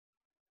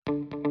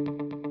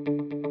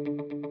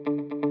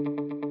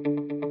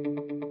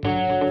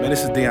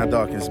this is Deion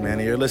Dawkins, man.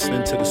 And you're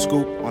listening to The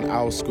Scoop on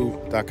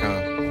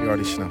owlscoop.com. You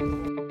already know.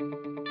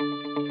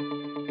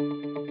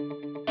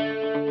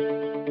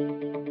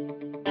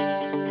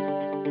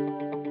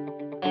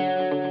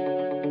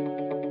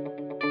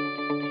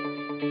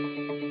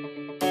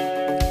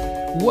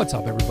 What's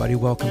up, everybody?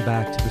 Welcome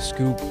back to The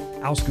Scoop,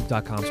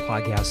 owlscoop.com's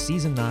podcast,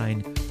 Season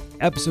 9,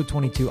 Episode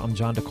 22. I'm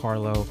John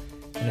DeCarlo,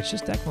 and it's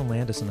just Declan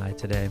Landis and I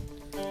today.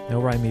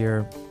 No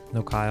Rymir,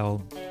 no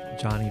Kyle.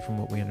 Johnny, from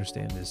what we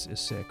understand, is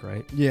sick,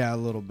 right? Yeah, a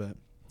little bit.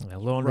 Yeah, a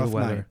little under the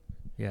weather. Night.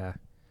 Yeah.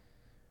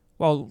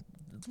 Well,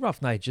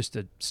 rough night, just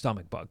a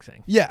stomach bug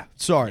thing. Yeah,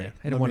 sorry. Yeah,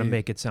 I didn't want to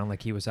make it sound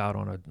like he was out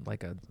on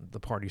the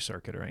party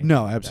circuit or anything.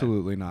 No,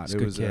 absolutely not.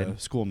 It was a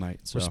school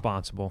night. So.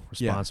 Responsible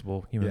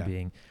human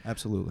being.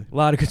 Absolutely. A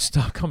lot of good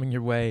stuff coming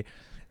your way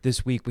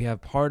this week. We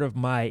have part of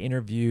my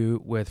interview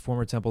with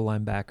former Temple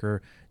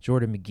linebacker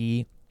Jordan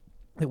Magee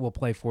that we'll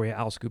play for you.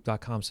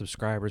 owlscoop.com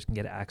subscribers can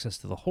get access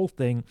to the whole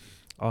thing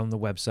on the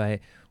website.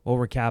 We'll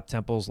recap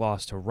Temple's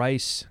loss to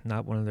Rice,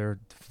 not one of their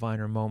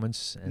finer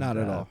moments. And, not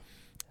at all.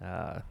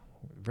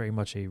 Very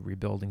much a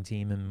rebuilding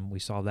team, and we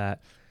saw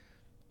that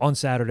on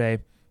Saturday,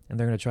 and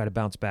they're going to try to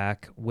bounce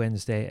back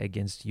Wednesday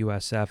against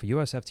USF, a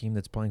USF team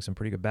that's playing some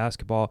pretty good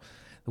basketball.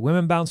 The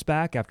women bounced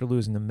back after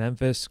losing to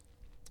Memphis.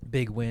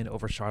 Big win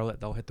over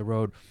Charlotte. They'll hit the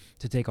road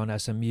to take on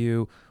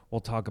SMU.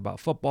 We'll talk about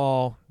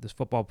football, this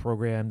Temple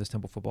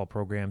football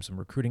program, some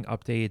recruiting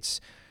updates,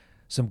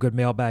 some good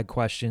mailbag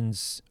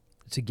questions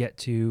to get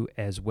to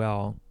as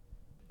well.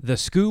 The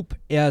Scoop,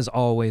 as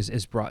always,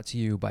 is brought to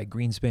you by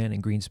Greenspan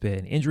and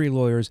Greenspan Injury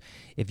Lawyers.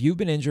 If you've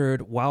been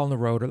injured while on the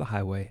road or the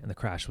highway and the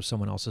crash was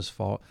someone else's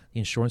fault, the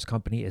insurance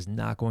company is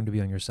not going to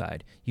be on your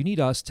side. You need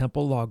us,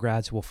 Temple Law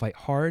grads, who will fight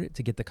hard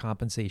to get the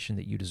compensation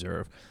that you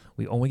deserve.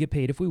 We only get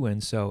paid if we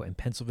win, so in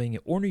Pennsylvania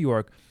or New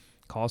York,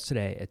 call us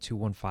today at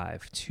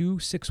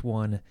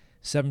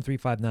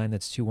 215-261-7359.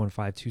 That's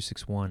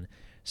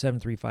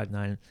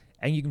 215-261-7359.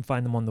 And you can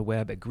find them on the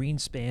web at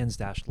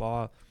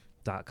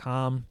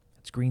greenspans-law.com.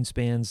 It's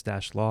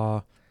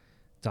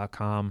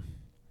greenspans-law.com.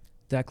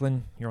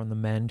 Declan, you're on the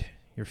mend.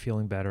 You're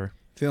feeling better.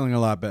 Feeling a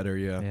lot better,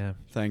 yeah. Yeah.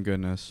 Thank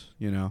goodness,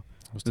 It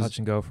was touch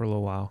and go for a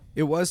little while.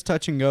 It was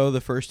touch and go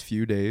the first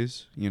few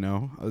days,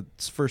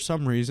 It's, for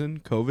some reason,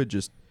 COVID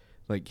just,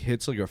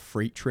 hits like a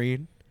freight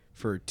train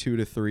for 2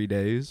 to 3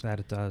 days. That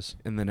it does.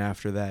 And then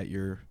after that,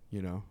 you're,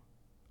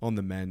 on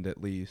the mend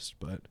at least.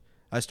 But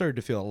I started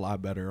to feel a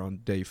lot better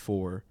on day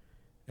 4.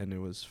 And it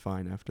was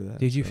fine after that.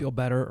 Did you feel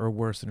better or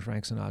worse than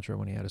Frank Sinatra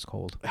when he had his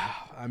cold?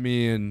 I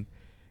mean,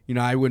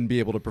 I wouldn't be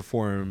able to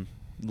perform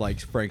like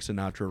Frank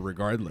Sinatra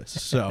regardless.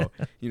 So,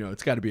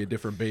 it's got to be a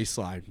different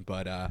baseline.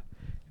 But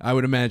I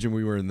would imagine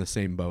we were in the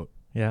same boat.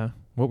 Yeah.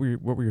 What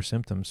were your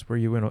symptoms? Were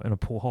you in a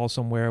pool hall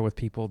somewhere with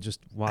people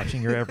just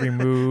watching your every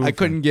move? I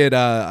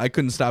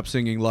couldn't stop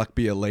singing "Luck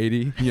Be a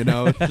Lady,"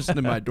 just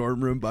in my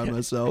dorm room by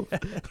myself.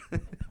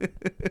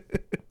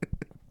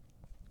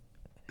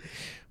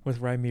 With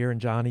Rymir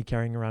and Johnny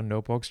carrying around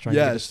notebooks trying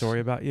to get a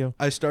story about you?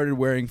 I started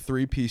wearing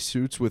 3-piece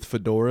suits with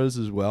fedoras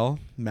as well,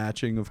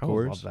 matching, of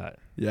course. I love that.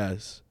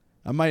 Yes.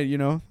 I might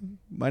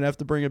have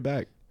to bring it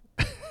back.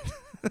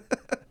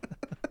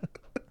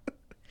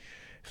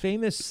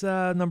 Famous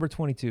number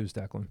 22s,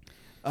 Declan.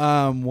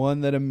 One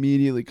that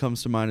immediately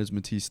comes to mind is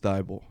Matisse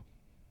Thybulle.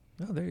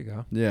 Oh, there you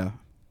go. Yeah.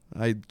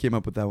 I came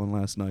up with that one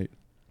last night.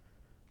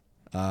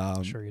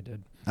 I'm sure you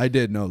did. I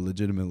did, no,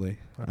 legitimately.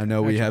 Okay. I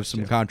know we have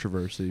some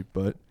controversy,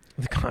 but...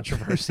 The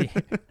controversy,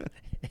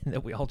 and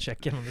that we all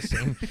check in on the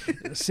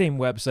same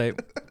website.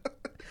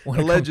 When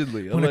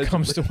it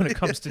comes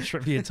to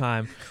trivia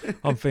time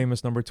on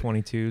famous number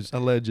 22s.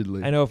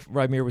 Allegedly. I know if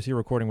Rymir was here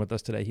recording with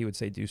us today, he would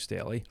say Deuce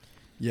Staley.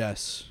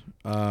 Yes.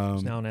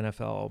 He's now an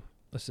NFL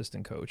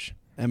assistant coach.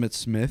 Emmett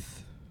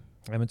Smith.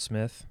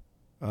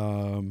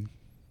 I'm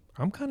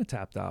kind of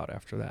tapped out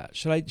after that.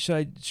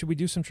 Should we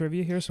do some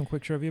trivia here? Some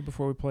quick trivia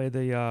before we play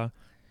the.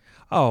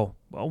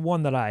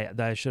 One that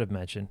I should have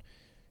mentioned.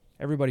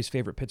 Everybody's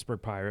favorite Pittsburgh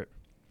Pirate.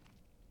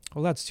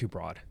 Well, that's too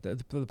broad.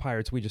 The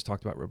Pirates, we just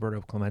talked about Roberto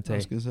Clemente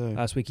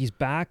last week. He's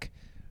back.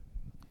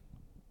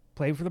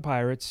 Played for the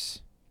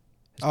Pirates.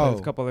 He's played with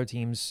a couple other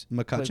teams.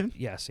 McCutcheon?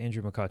 Yes,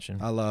 Andrew McCutcheon.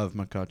 I love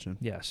McCutcheon.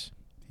 Yes.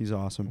 He's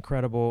awesome.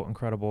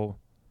 Incredible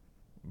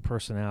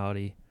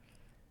personality.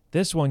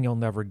 This one you'll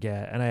never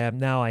get. And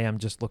I am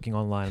just looking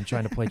online. I'm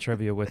trying to play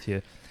trivia with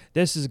you.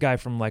 This is a guy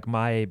from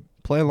my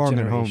play along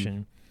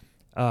generation.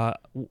 At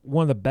home.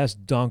 One of the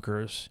best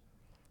dunkers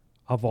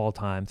of all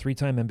time.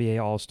 3-time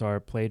NBA All-Star,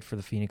 played for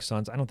the Phoenix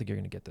Suns. I don't think you're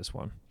going to get this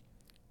one.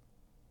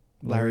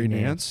 Larry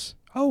Nance.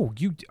 Oh,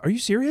 are you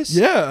serious?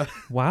 Yeah.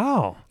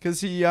 Wow.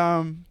 Because he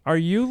Are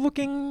you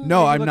looking?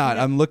 No, I'm not.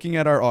 I'm looking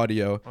at our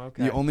audio.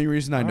 Okay. The only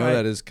reason I know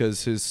that is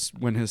because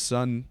when his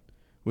son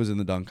was in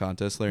the dunk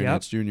contest, Larry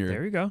Nance Jr.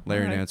 There you go.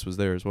 Larry Nance was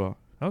there as well.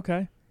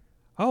 Okay.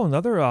 Oh,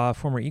 another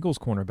former Eagles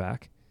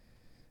cornerback.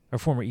 Or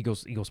former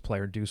Eagles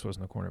player. Deuce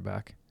wasn't a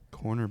cornerback.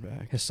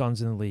 His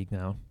son's in the league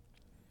now.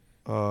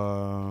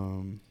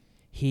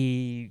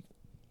 He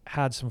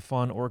had some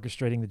fun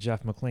orchestrating the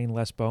Jeff McLean,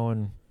 Les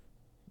Bowen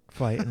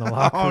fight in the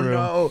locker Oh room.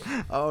 no.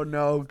 Oh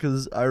no,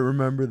 because I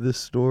remember this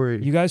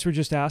story. You guys were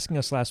just asking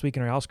us last week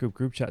in our House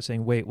group chat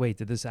saying, wait,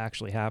 did this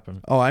actually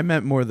happen? Oh, I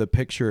meant more the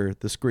picture,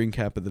 the screen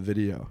cap of the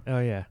video. Oh,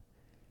 yeah.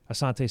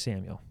 Asante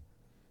Samuel.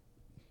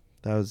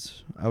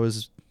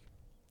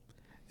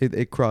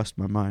 It crossed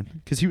my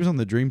mind because he was on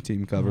the Dream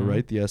Team cover, Mhm.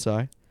 right? The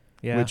SI,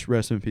 Yeah. which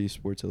rest in peace,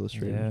 Sports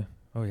Illustrated. Yeah.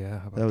 Oh, yeah.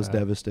 How about That was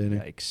devastating.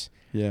 Yikes.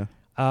 Yeah.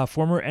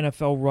 Former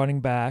NFL running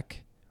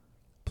back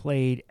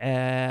played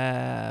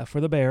for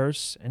the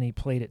Bears, and he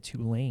played at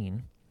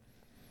Tulane.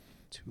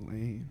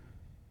 Tulane.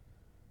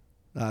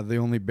 The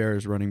only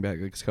Bears running back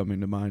that's coming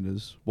to mind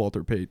is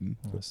Walter Payton.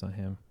 Oh, that's not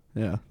him.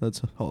 Yeah,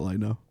 that's all I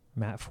know.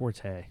 Matt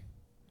Forte.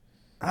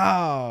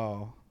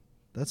 Oh,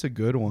 that's a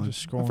good one.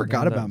 Just I scrolling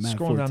forgot down about Matt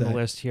scrolling Forte. down the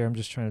list here. I'm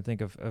just trying to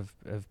think of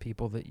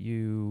people that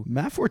you.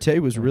 Matt Forte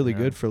was Oh, really yeah.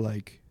 good for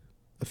like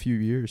a few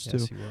years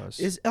Yes, too. he was.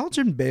 Is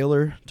Elgin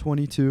Baylor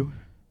 22?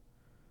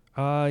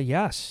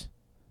 Yes.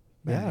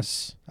 Man.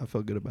 Yes. I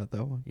felt good about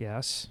that one.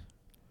 Yes.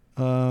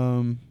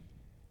 Um,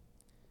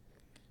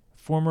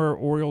 Former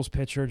Orioles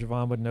pitcher,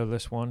 Javon would know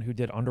this one, who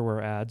did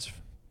underwear ads.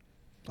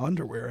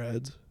 underwear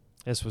ads.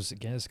 This was,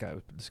 again, this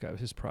guy,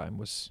 his prime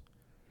was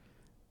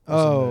in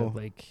Oh, the,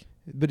 like,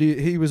 but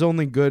he was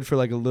only good for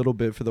like a little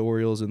bit for the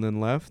Orioles and then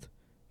left.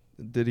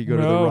 Did he go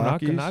to the no,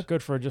 Rockies? not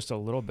good for just a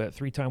little bit.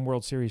 3-time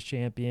World Series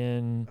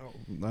champion, Oh,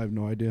 I have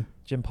no idea.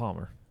 Jim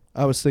Palmer.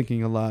 I was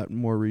thinking a lot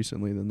more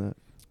recently than that.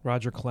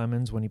 Roger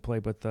Clemens when he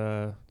played with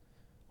the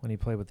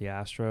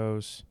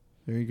Astros.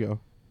 There you go.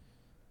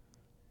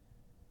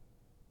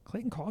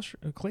 Clayton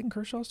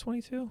Kershaw's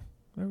 22.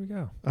 There we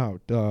go. Oh,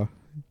 duh.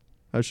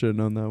 I should have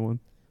known that one.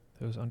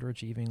 Those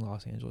underachieving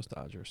Los Angeles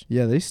Dodgers.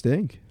 Yeah, they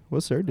stink.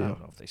 What's their I deal? don't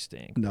know if they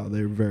stink. No,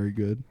 they're very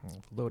good.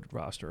 Loaded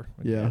roster.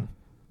 Yeah. Again.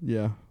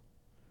 Yeah.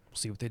 We'll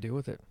see what they do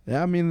with it.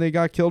 Yeah, I mean they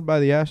got killed by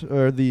the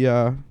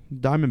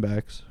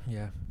Diamondbacks.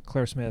 Yeah.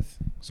 Claire Smith.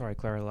 Sorry,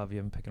 Claire, I love you.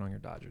 I'm picking on your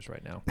Dodgers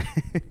right now.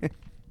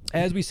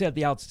 As we said at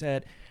the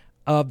outset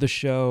of the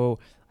show,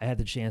 I had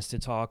the chance to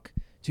talk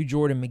to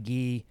Jordan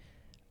Magee.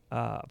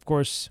 Of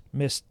course,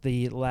 missed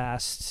the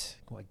last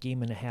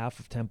game and a half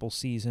of Temple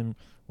season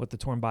with the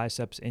torn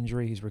biceps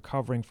injury. He's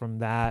recovering from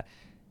that.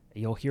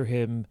 You'll hear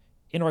him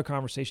in our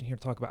conversation here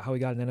talk about how he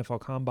got an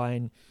NFL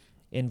Combine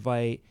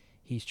invite.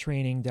 He's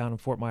training down in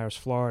Fort Myers,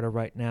 Florida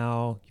right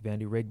now.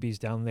 Vandy Rigby's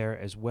down there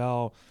as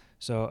well.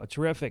 So a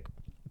terrific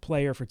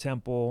player for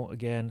Temple.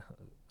 Again,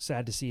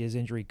 sad to see his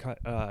injury cut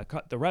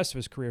the rest of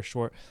his career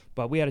short,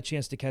 but we had a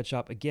chance to catch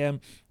up. Again,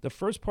 the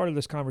first part of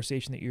this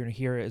conversation that you're going to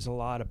hear is a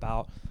lot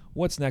about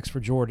what's next for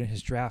Jordan,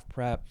 his draft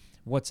prep,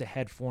 what's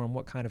ahead for him,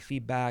 what kind of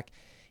feedback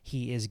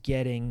he is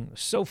getting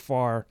so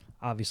far.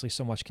 Obviously,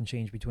 so much can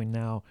change between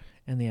now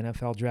and the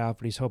NFL draft,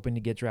 but he's hoping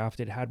to get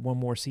drafted, had one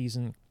more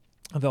season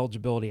of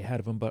eligibility ahead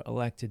of him, but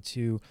elected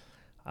to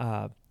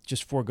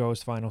just forego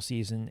his final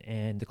season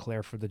and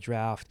declare for the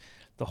draft.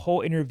 The whole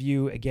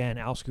interview, again,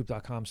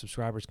 owlscoop.com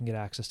subscribers can get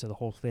access to the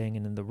whole thing,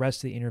 and then the rest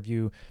of the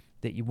interview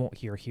that you won't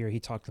hear here, he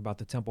talked about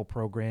the Temple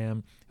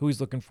program, who he's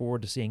looking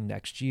forward to seeing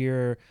next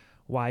year,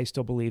 why he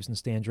still believes in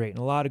Stan Drayton,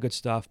 a lot of good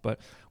stuff. But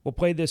we'll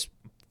play this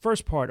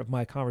first part of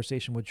my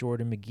conversation with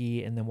Jordan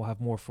Magee, and then we'll have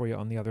more for you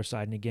on the other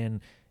side. And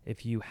again,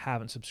 if you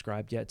haven't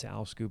subscribed yet to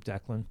Owl Scoop,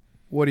 Declan.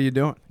 What are you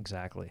doing?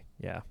 Exactly.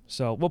 Yeah.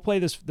 So we'll play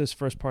this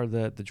first part of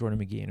the Jordan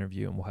Magee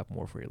interview, and we'll have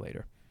more for you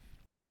later.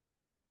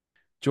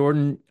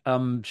 Jordan,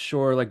 I'm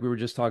sure, like we were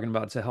just talking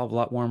about, it's a hell of a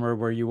lot warmer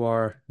where you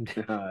are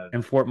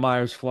in Fort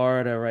Myers,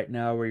 Florida right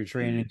now, where you're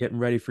training and getting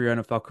ready for your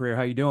NFL career.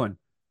 How you doing?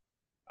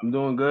 I'm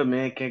doing good,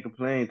 man. Can't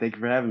complain. Thank you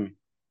for having me.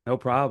 No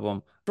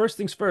problem. First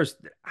things first,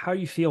 how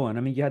you feeling?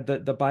 I mean, you had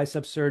the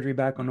bicep surgery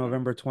back on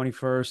November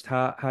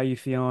 21st. How you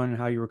feeling?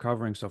 How you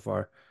recovering so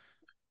far?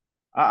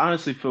 I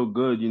honestly feel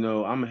good.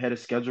 I'm ahead of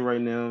schedule right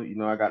now.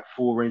 I got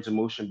full range of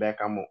motion back.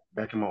 I'm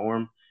back in my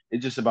arm.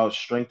 It's just about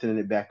strengthening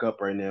it back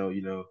up right now.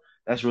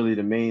 That's really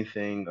the main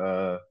thing.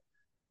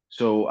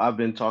 So I've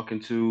been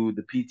talking to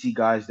the PT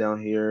guys down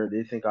here.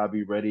 They think I'll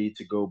be ready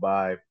to go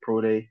by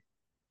pro day.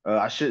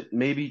 I should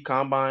maybe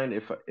combine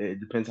if it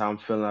depends how I'm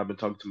feeling. I've been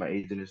talking to my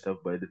agent and stuff,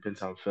 but it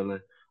depends how I'm feeling,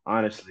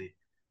 honestly.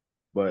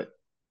 But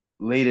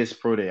latest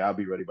pro day, I'll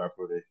be ready by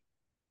pro day.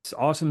 It's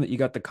awesome that you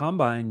got the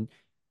combine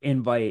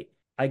invite.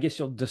 I guess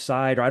you'll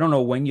decide, or I don't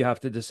know when you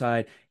have to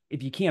decide.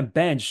 If you can't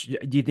bench,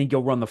 do you think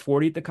you'll run the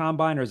 40 at the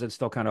combine, or is it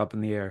still kind of up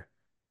in the air?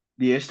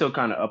 Yeah, it's still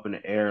kind of up in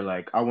the air.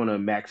 Like I want to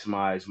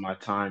maximize my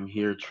time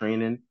here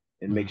training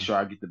and make Mhm. sure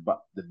I get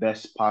the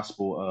best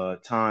possible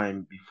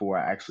time before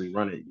I actually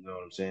run it. You know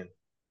what I'm saying?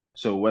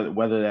 So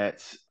whether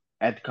that's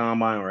at the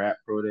combine or at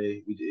pro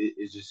day,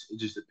 it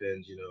just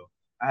depends.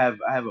 I have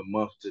a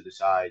month to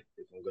decide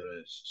if I'm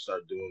gonna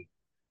start doing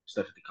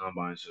stuff at the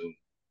combine. So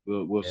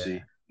we'll Yeah.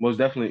 see. Most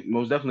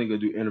definitely gonna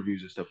do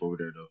interviews and stuff over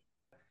there though.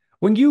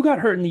 When you got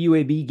hurt in the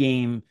UAB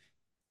game,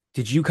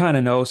 did you kind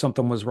of know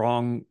something was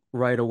wrong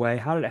right away?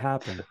 How did it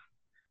happen?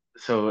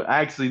 So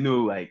I actually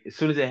knew like as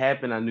soon as it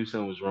happened, I knew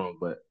something was wrong.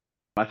 But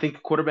I think the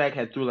quarterback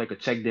had threw like a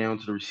check down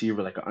to the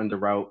receiver, like an under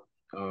route.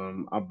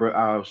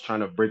 I was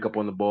trying to break up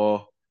on the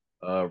ball,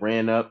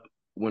 ran up.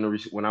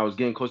 when I was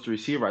getting close to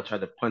receiver, I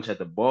tried to punch at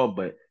the ball,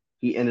 but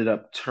he ended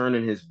up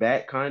turning his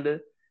back kind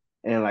of,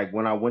 and like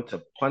when I went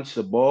to punch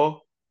the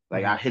ball,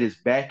 like I Mhm. hit his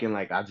back and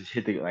like I just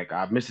hit the like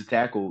I missed the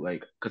tackle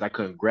like because I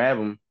couldn't grab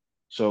him.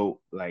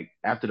 So like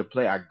after the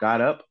play, I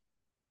got up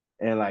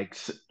and like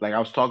I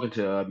was talking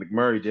to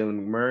McMurray,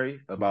 Jalen McMurray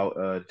about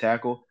the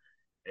tackle,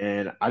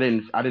 and I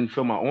didn't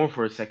feel my arm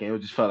for a second. It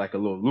just felt like a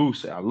little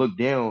loose. I looked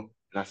down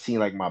and I seen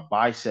like my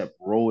bicep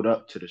rolled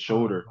up to the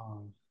shoulder.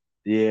 Oh,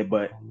 Yeah,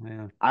 but oh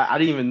man. I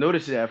didn't even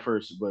notice it at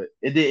first, but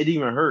it didn't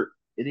even hurt.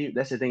 It didn't,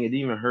 that's the thing, it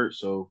didn't even hurt.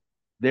 So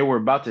they were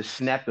about to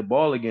snap the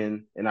ball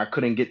again, and I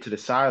couldn't get to the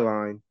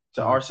sideline,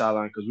 to Oh, our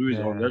sideline, because we was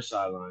on yeah. their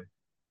sideline.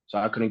 So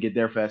I couldn't get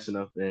there fast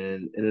enough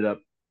and ended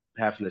up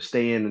having to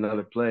stay in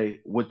another play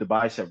with the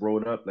bicep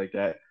rolled up like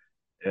that.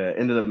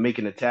 Ended up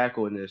making the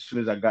tackle, and as soon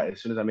as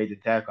I made the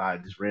tackle, I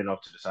just ran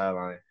off to the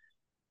sideline.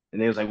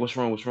 And they was like, "What's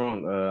wrong? What's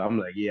wrong?" I'm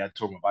like, "Yeah, I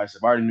tore my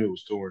bicep. I already knew it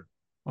was torn."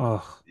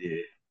 Oh,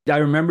 Yeah, I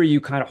remember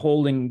you kind of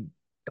holding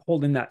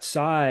that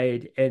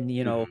side, and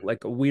hmm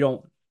like we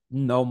don't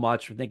know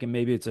much. We're thinking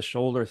maybe it's a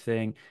shoulder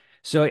thing.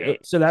 So yeah.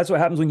 so that's what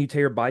happens when you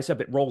tear your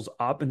bicep. It rolls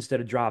up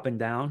instead of dropping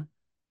down.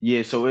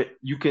 Yeah, so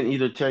you can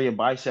either tear your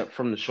bicep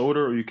from the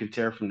shoulder or you can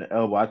tear from the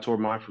elbow. I tore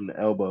mine from the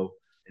elbow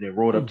and it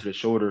rolled up Hmm. to the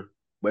shoulder.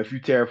 But if you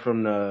tear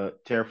from the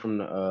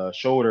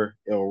shoulder,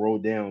 it'll roll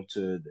down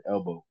to the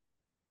elbow.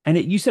 And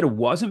you said it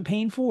wasn't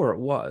painful, or it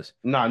was?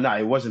 No, no,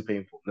 it wasn't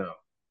painful. No.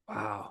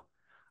 Wow.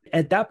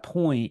 At that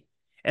point,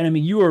 and I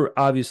mean, you were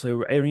obviously,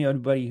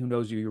 anybody who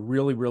knows you, you're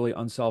really, really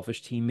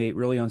unselfish teammate,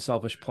 really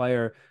unselfish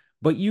player,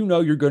 but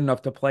you're good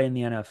enough to play in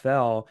the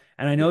NFL.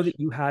 And I know Yes. that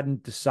you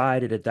hadn't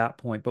decided at that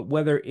point, but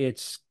whether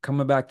it's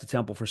coming back to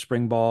Temple for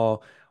spring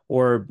ball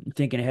or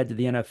thinking ahead to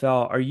the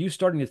NFL, are you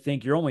starting to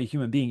think you're only a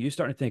human being? You're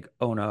starting to think,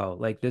 oh no,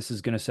 like this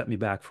is going to set me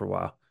back for a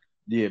while.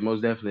 Yeah,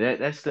 most definitely.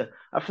 That's the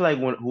I feel like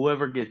when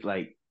whoever gets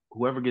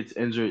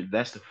injured,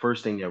 that's the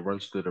first thing that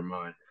runs through their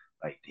mind.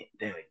 Like,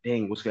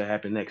 dang, what's gonna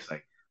happen next?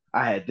 Like,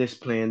 I had this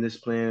plan,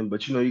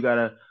 but you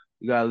gotta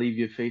leave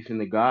your faith in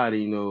the God.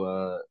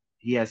 And,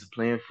 He has a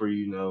plan for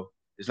you.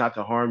 It's not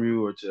to harm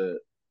you or to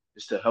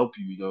it's to help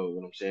you. You know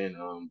what I'm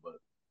saying? But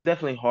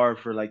definitely hard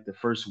for like the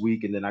first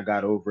week, and then I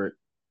got over it.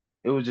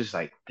 It was just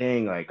like,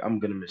 dang, like I'm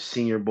gonna miss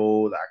Senior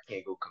Bowl. Like, I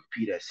can't go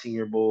compete at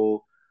Senior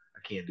Bowl.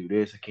 I can't do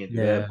this. I can't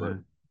do that. But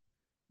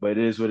Yeah. it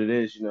is what it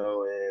is, and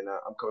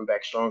I'm coming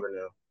back stronger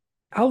now.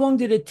 How long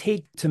did it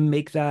take to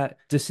make that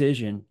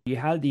decision? You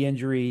had the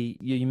injury,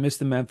 you missed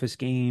the Memphis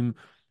game,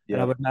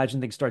 and I Yep. would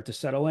imagine things start to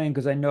settle in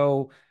because I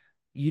know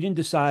you didn't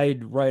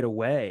decide right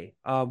away.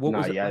 What Nah,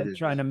 was it yeah, I like did.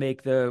 trying to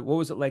make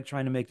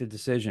the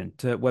decision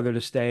to whether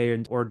to stay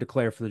or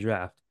declare for the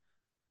draft?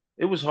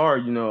 It was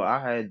hard, I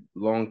had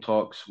long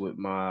talks with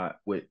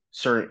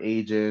certain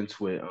agents,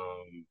 with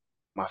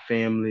my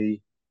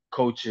family,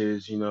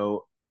 coaches.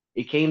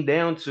 It came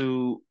down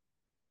to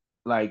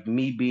like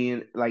me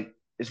being like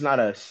it's not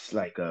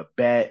like a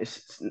bad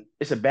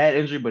it's a bad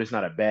injury, but it's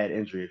not a bad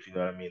injury if you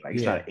know what I mean. Like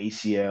it's not Yeah, an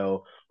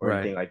ACL or right.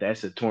 anything like that.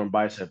 It's a torn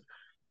bicep.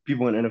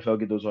 People in the NFL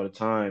get those all the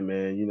time,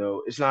 and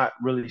it's not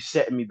really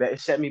setting me back. It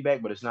set me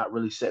back, but it's not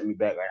really setting me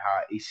back like how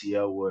an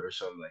ACL would or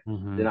something like.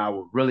 Hmm. Then I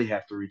would really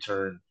have to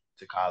return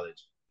to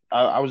college.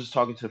 I was just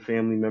talking to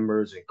family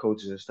members and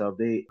coaches and stuff.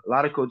 A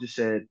lot of coaches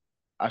said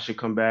I should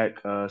come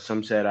back.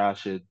 Some said I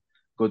should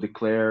go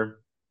declare.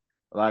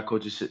 A lot of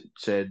coaches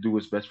said do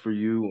what's best for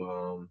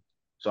you.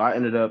 So I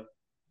ended up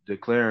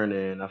declaring,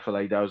 and I feel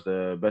like that was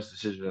the best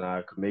decision that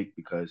I could make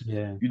because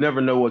Yeah, you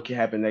never know what can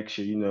happen next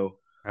year.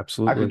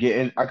 absolutely.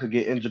 I could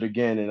get injured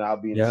again, and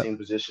I'll be in the Yeah. same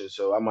position.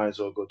 So I might as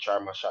well go try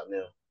my shot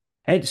now.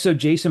 And so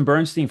Jason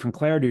Bernstein from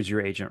Clarity is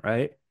your agent,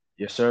 right?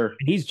 Yes, sir.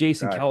 And he's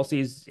Jason God,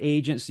 Kelsey's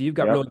agent, so you've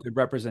got really yep. good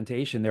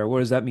representation there. What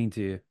does that mean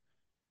to you?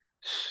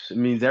 It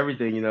means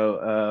everything.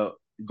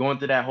 Going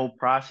through that whole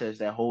process,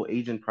 that whole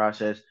agent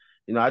process.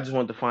 I just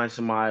wanted to find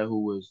somebody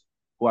who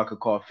I could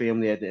call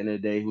family at the end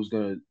of the day, who's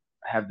gonna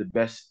have the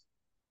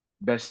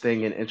best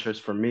thing and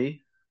interest for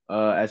me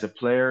as a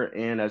player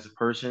and as a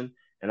person.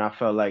 And I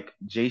felt like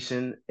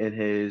Jason and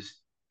his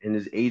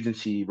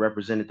agency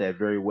represented that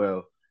very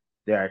well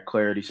there at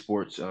Clarity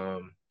Sports.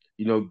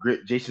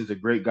 Jason's a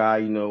great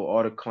guy.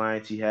 All the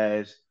clients he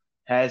has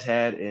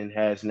had and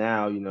has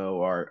now,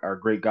 are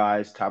great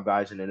guys, top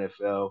guys in the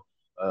NFL.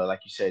 Like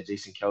you said,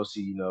 Jason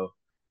Kelsey.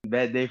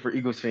 Bad day for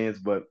Eagles fans,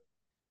 but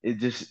it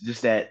just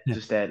that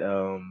just that.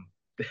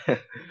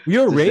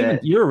 You're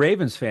a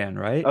Ravens fan,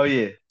 right? Oh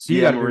yeah, So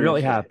you yeah. got I'm to a be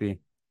really Ravens fan. happy.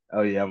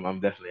 Oh yeah, I'm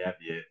definitely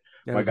happy. Yeah,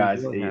 Got to my be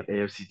guys, really happy.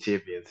 AFC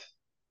champions.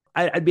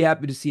 I'd be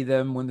happy to see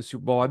them win the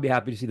Super Bowl. I'd be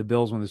happy to see the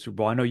Bills win the Super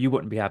Bowl. I know you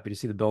wouldn't be happy to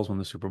see the Bills win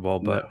the Super Bowl,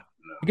 No, but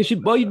no, I guess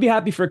you'd be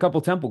happy for a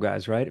couple Temple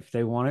guys, right? If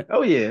they want it.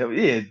 Oh yeah,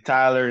 yeah.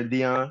 Tyler and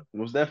Dion,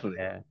 most definitely.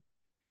 Yeah.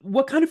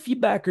 What kind of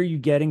feedback are you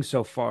getting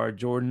so far,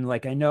 Jordan?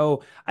 Like I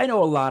know a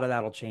lot of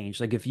that'll change.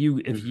 Like if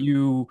hmm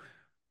you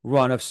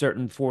run a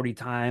certain 40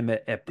 time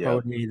at pro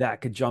Yep. day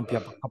that could jump you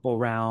up a couple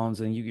rounds,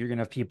 and you're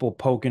gonna have people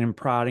poking and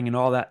prodding and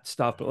all that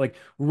stuff. But like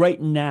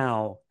right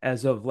now,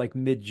 as of like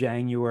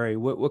mid-January,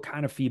 what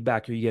kind of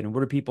feedback are you getting?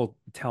 What are people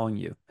telling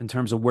you in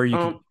terms of where you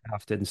could Um, get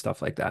drafted and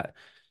stuff like that?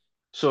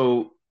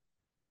 so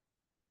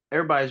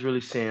everybody's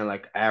really saying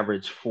like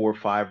average 4 or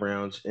 5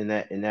 rounds in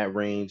that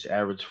range,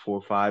 average 4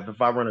 or 5.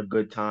 If I run a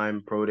good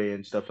time pro day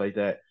and stuff like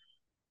that,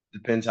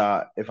 depends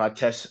how if I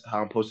test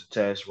how I'm supposed to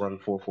test, run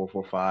 4 4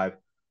 4 5,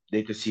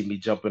 they could see me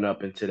jumping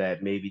up into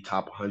that maybe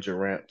top 100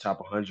 round,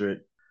 top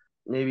 100,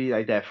 maybe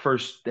like that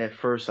first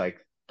like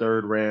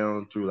third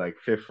round through like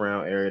fifth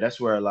round area. That's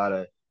where a lot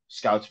of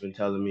scouts been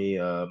telling me,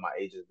 my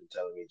agent's been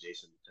telling me,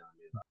 Jason been telling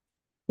me.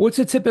 What's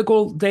a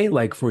typical day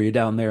like for you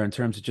down there in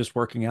terms of just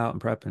working out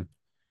and prepping?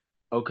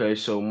 Okay,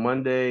 so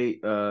Monday,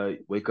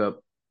 wake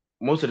up.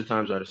 Most of the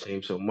times are the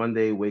same. So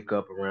Monday, wake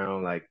up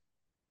around like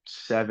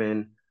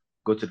 7,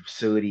 go to the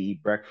facility,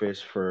 eat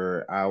breakfast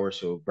for hours.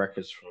 So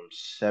breakfast from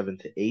 7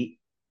 to 8,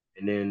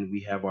 and then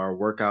we have our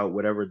workout,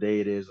 whatever day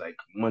it is. Like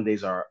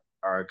Mondays are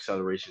our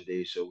acceleration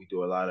days, so we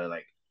do a lot of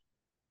like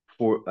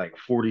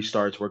 40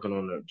 starts working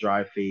on the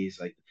drive phase,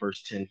 like the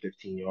first 10,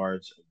 15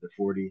 yards of the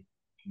 40.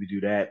 We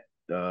do that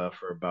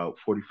for about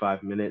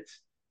 45 minutes.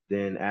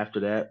 Then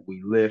after that,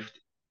 we lift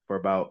for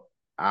about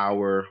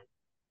hour,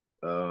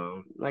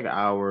 like an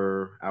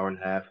hour, hour and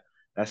a half.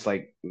 That's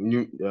like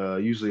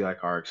usually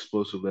like our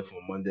explosive lift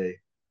on Monday.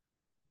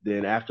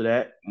 Then after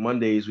that,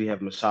 Mondays we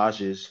have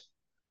massages.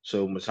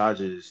 So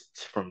massages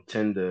from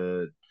 10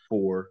 to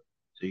 4.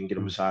 So you can get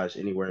a Hmm. massage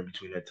anywhere in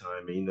between that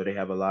time. And they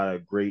have a lot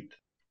of great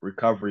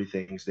recovery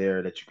things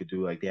there that you could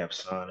do. Like they have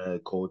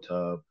sauna, cold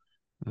tub,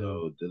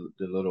 Oh. the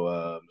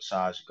little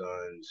massage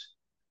guns,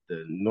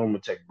 the normal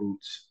tech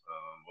boots,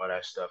 all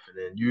that stuff. And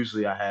then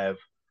usually I have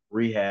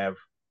rehab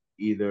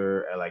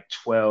either at like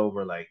 12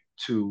 or like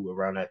 2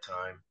 around that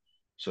time.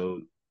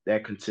 So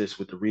that consists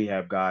with the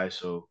rehab guys.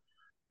 So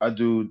I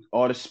do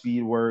all the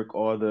speed work,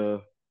 all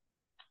the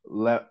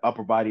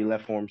upper body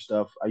left arm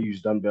stuff. I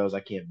use dumbbells. I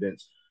can't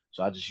bench,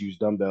 so I just use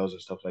dumbbells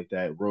and stuff like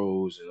that,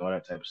 rows and all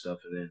that type of stuff.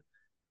 And then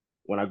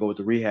when I go with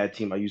the rehab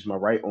team, I use my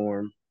right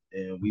arm,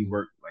 and we Mhm.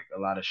 work like a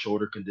lot of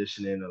shoulder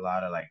conditioning, a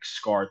lot of like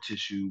scar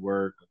tissue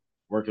work,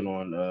 working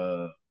on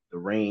the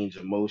range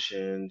of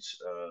motions,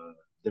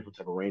 different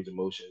type of range of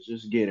motions,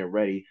 just getting it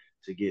ready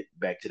to get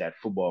back to that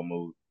football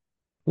mode.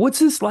 What's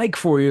this like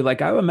for you?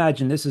 Like, I would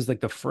imagine this is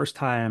like the first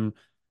time,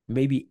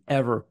 maybe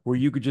ever, where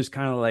you could just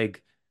kind of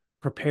like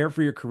prepare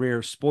for your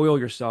career, spoil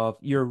yourself.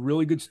 You're a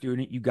really good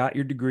student. You got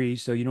your degree,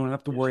 so you don't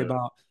have to Yes, worry sir.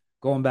 about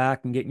going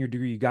back and getting your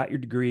degree. You got your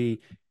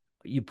degree.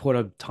 You put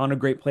a ton of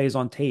great plays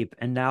on tape,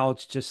 and now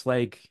it's just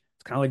like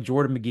it's kind of like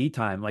Jordan McGee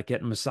time, like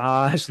getting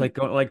massage, like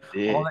going, like all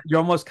Yeah. that. You're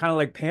almost kind of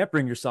like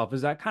pampering yourself.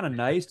 Is that kind of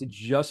nice to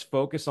just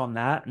focus on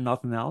that and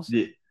nothing else?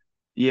 Yeah,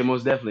 yeah,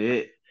 most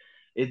definitely.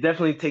 It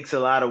definitely takes a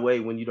lot away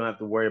when you don't have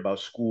to worry about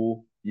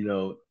school,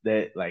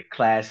 that like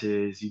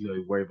classes,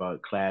 you worry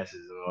about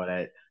classes and all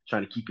that,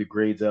 trying to keep your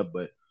grades up.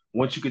 But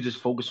once you could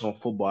just focus on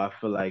football, I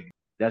feel like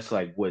that's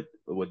like what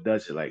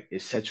does it. Like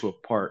it sets you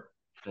apart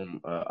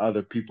from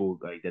other people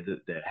like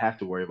that have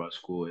to worry about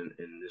school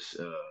in this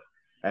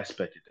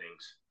aspect of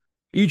things.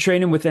 Are you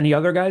training with any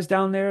other guys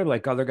down there,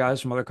 like other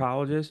guys from other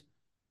colleges?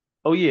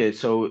 Oh yeah,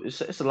 so it's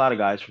a lot of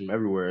guys from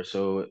everywhere.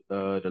 So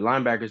the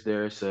linebackers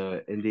there, it's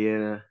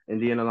Indiana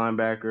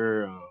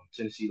linebacker,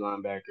 Tennessee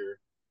linebacker.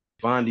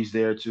 Vondi's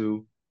there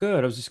too.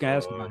 Good. I was just gonna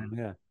ask about him. Um,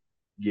 Yeah.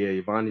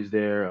 yeah, Vondi's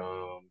there.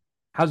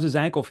 How's his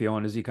ankle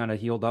feeling? Is he kind of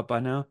healed up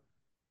by now?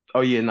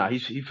 Oh yeah, nah, he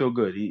feel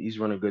good. He's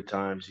running good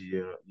times. He's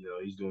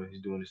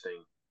doing his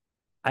thing.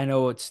 I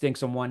know it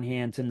stinks on one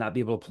hand to not be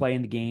able to play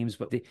in the games,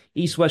 but the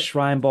East West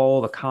Shrine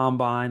Bowl, the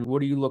Combine,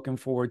 what are you looking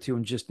forward to,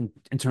 and just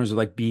in terms of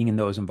like being in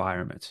those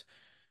environments?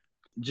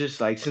 Just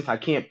like since I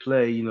can't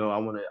play, I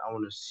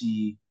wanna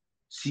see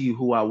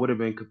who I would have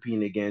been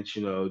competing against,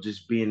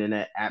 just being in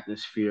that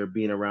atmosphere,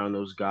 being around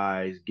those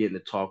guys, getting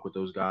to talk with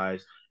those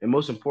guys, and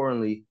most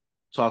importantly,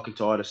 talking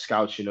to all the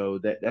scouts,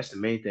 that's the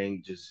main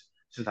thing. Just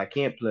since I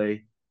can't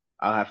play,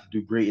 I'll have to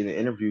do great in the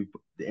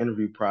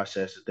interview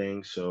process of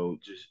things. So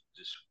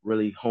just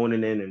really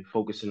honing in and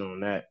focusing on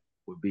that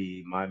would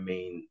be my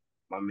main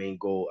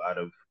goal out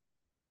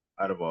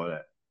of all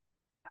that.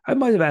 I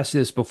might have asked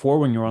you this before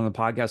when you were on the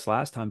podcast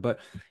last time, but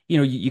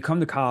you come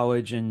to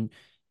college and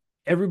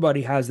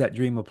everybody has that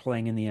dream of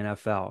playing in the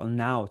NFL, and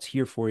now it's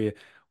here for you.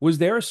 Was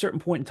there a certain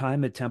point in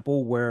time at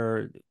Temple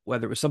where,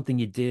 whether it was something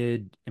you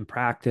did in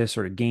practice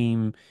or a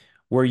game,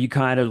 where you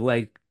kind of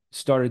like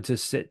started to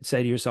say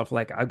to yourself,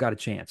 like, I've got a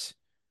chance?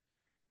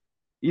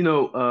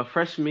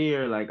 Freshman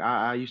year, like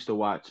I used to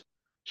watch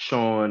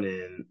Sean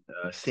and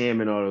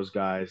Sam and all those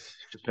guys,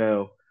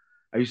 Chappelle.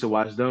 I used to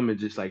watch them and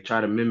just like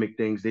try to mimic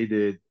things they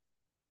did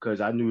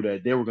because I knew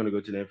that they were going to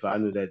go to the NFL. I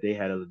knew that they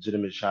had a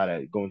legitimate shot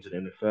at going to the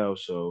NFL.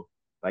 So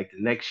like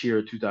the next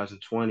year,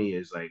 2020,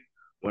 is like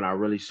when I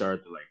really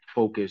started to like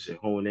focus and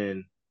hone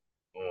in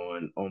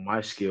on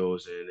my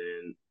skills. And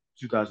then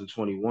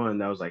 2021,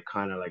 that was like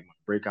kind of like my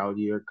breakout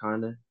year,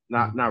 kind of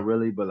not Mhm.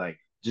 really, but like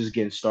just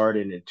getting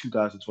started. And in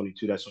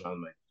 2022, that's when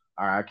I'm like,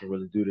 all right, I can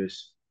really do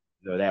this.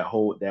 That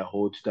whole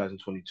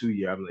 2022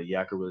 year, I'm like,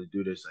 yeah, I can really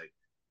do this. Like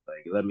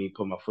let me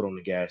put my foot on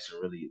the gas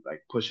and really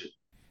like push it.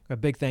 A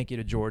big thank you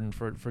to Jordan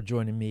for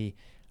joining me,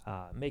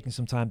 making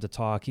some time to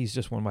talk. He's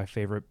just one of my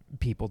favorite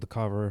people to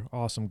cover.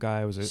 Awesome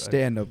guy. Was a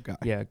stand-up guy.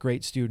 Yeah,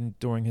 great student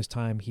during his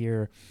time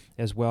here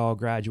as well.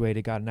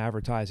 Graduated, got an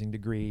advertising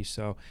degree.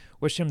 So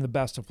wish him the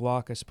best of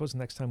luck. I suppose the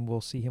next time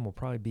we'll see him will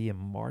probably be in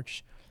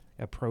March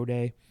at Pro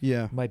Day.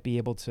 Yeah. Might be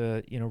able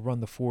to run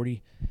the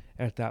 40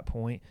 at that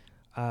point.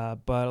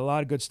 But a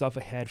lot of good stuff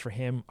ahead for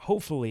him.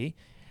 Hopefully,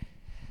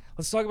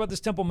 let's talk about this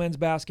Temple men's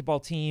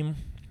basketball team.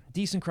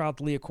 Decent crowd at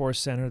the Liacouras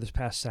Center this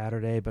past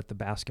Saturday, but the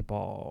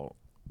basketball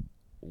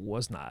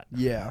was not.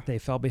 Yeah. They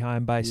fell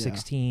behind by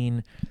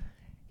 16,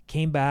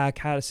 came back,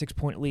 had a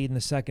 6-point lead in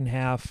the second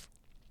half,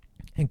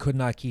 and could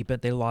not keep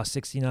it. They lost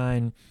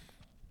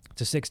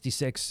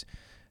 69-66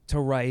 to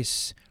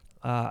Rice.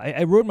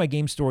 I wrote my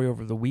game story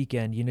over the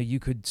weekend. You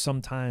could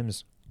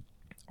sometimes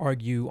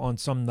argue on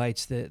some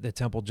nights that the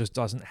Temple just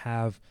doesn't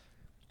have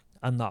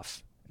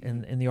enough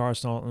in the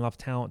arsenal, enough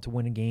talent to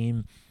win a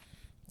game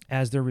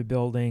as they're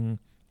rebuilding.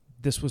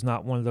 This was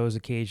not one of those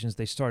occasions.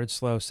 They started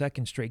slow,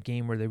 second straight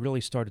game where they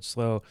really started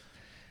slow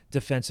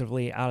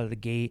defensively out of the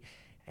gate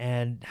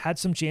and had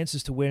some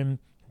chances to win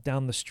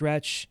down the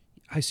stretch.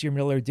 Hysier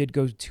Miller did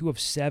go 2 of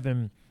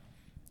 7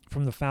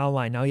 from the foul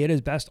line. Now, he had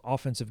his best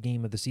offensive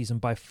game of the season,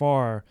 by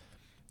far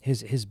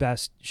his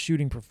best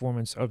shooting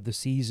performance of the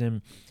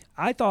season.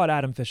 I thought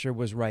Adam Fisher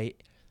was right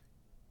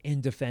in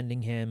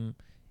defending him,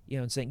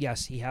 and saying,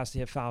 yes, he has to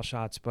hit foul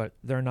shots, but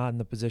they're not in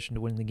the position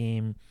to win the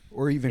game.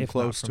 Or even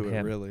close to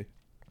it, really.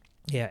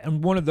 Yeah,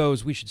 and one of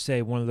those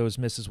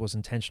misses was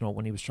intentional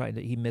when he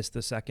missed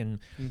the second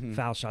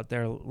foul shot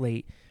there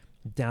late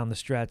down the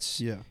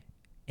stretch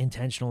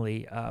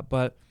intentionally.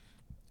 But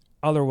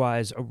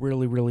otherwise, a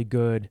really, really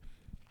good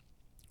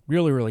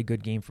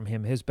game from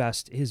him. His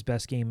best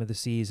game of the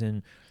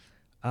season.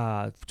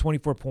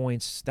 24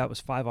 points. That was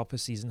 5 off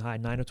his season high,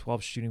 9 of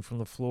 12 shooting from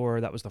the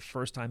floor. That was the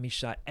first time he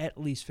shot at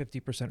least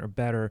 50% or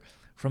better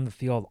from the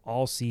field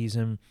all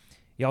season.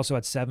 He also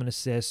had 7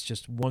 assists,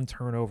 just 1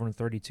 turnover in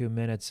 32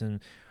 minutes. And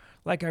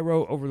like I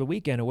wrote over the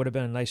weekend, it would have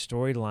been a nice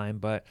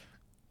storyline, but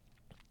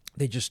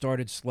they just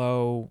started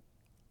slow.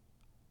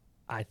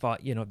 I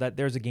thought, that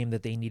there's a game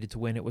that they needed to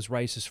win. It was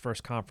Rice's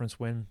first conference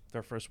win,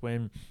 their first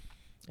win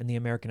in the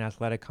American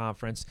Athletic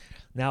Conference.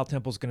 Now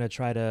Temple's going to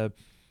try to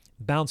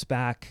bounce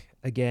back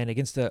again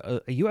against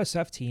a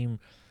USF team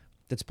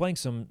that's playing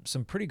some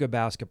pretty good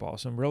basketball,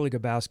 some really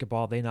good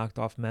basketball. They knocked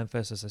off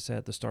Memphis, as I said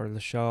at the start of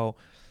the show.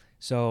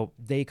 So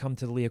they come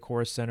to the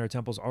Liacouras Center.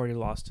 Temple's already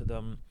lost to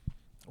them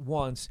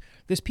once.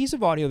 This piece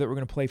of audio that we're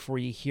going to play for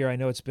you here, I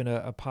know it's been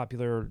a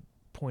popular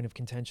point of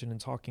contention and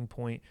talking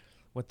point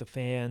with the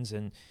fans,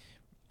 and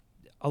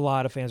a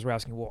lot of fans were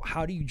asking, well,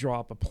 how do you draw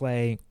up a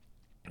play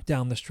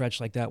down the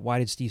stretch like that? Why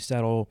did Steve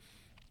Settle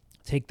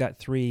take that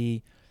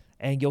 3?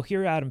 And you'll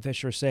hear Adam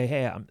Fisher say,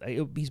 hey,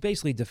 he's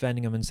basically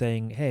defending him and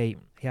saying, hey,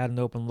 he had an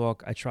open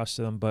look. I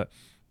trusted him, but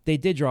they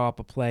did draw up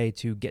a play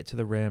to get to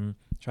the rim,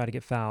 try to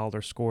get fouled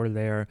or score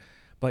there.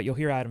 But you'll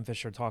hear Adam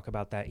Fisher talk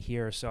about that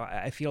here. So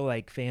I feel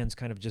like fans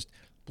kind of just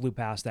blew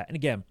past that. And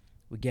again,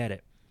 we get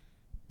it.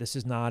 This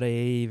is not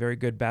a very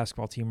good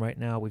basketball team right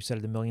now. We've said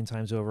it a million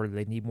times over.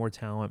 They need more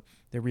talent.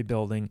 They're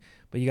rebuilding.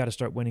 But you got to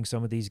start winning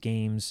some of these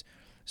games.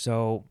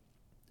 So,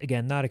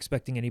 again, not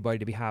expecting anybody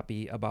to be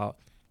happy about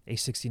a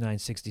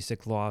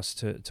 69-66 loss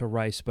to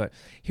Rice. But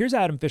here's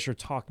Adam Fisher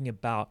talking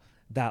about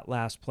that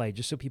last play,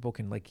 just so people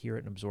can hear it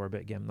and absorb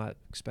it. Again, I'm not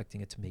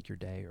expecting it to make your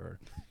day or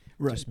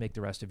just make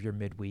the rest of your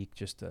midweek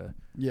just a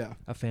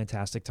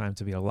fantastic time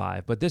to be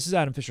alive. But this is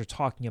Adam Fisher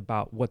talking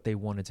about what they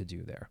wanted to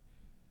do there.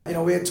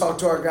 We had talked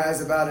to our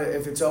guys about it.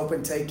 If it's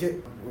open, take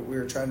it. What we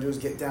were trying to do is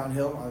get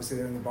downhill. Obviously,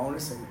 they're in the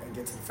bonus and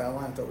get to the foul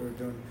line. I thought we were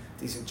doing a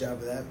decent job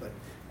of that. But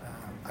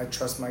I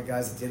trust my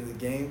guys at the end of the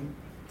game.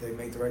 They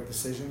make the right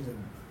decisions.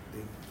 And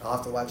I'll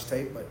have to watch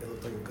tape, but it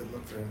looked like a good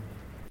look for him.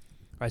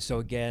 All right, so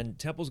again,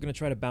 Temple's going to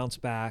try to bounce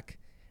back.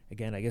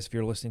 Again, I guess if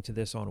you're listening to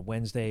this on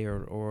Wednesday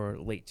or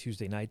late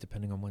Tuesday night,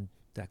 depending on when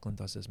Declan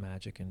does his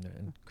magic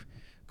and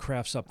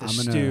crafts up the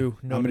stew.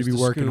 I'm going to be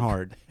working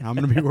hard. I'm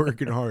going to be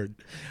working hard.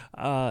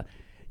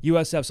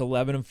 USF's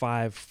 11-5,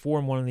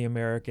 4-1 in the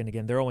American.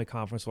 Again, their only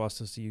conference loss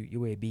is to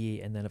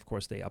UAB, and then, of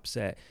course, they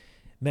upset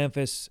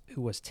Memphis,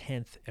 who was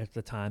 10th at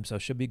the time. So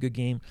it should be a good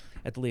game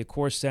at the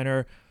Liacouras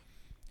Center.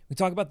 We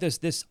talk about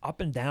this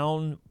up and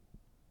down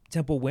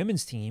Temple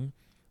women's team.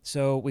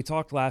 So we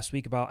talked last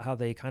week about how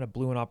they kind of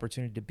blew an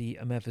opportunity to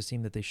beat a Memphis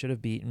team that they should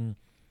have beaten.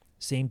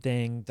 Same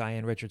thing.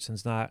 Diane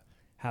Richardson's not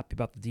happy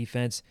about the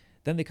defense.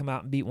 Then they come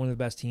out and beat one of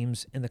the best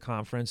teams in the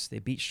conference. They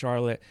beat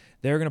Charlotte.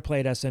 They're going to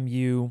play at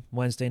SMU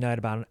Wednesday night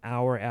about an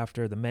hour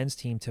after the men's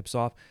team tips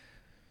off.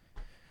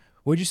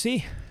 What'd you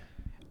see?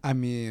 I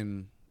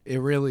mean, it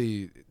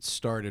really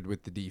started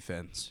with the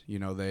defense.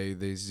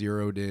 They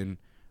zeroed in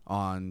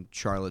on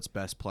Charlotte's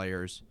best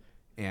players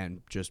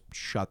and just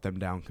shut them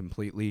down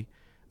completely.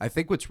 I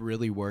think what's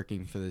really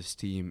working for this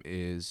team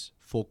is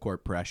full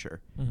court pressure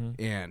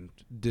and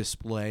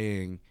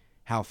displaying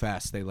how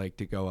fast they like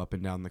to go up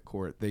and down the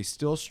court. They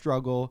still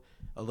struggle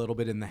a little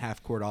bit in the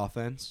half court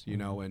offense, you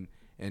know,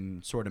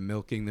 and sort of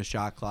milking the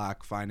shot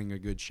clock, finding a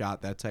good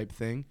shot, that type of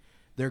thing.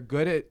 They're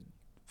good at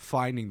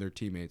finding their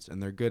teammates,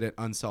 and they're good at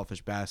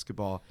unselfish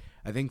basketball.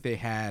 I think they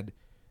had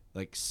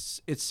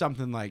it's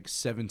something like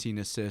 17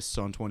 assists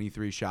on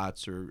 23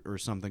 shots or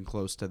something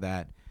close to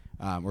that,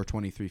 or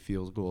 23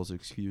 field goals,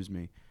 excuse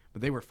me.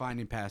 But they were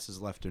finding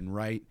passes left and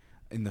right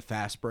in the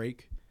fast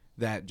break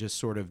that just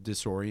sort of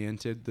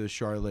disoriented the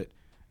Charlotte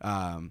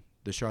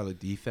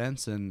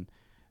defense. And,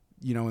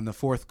 you know, in the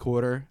fourth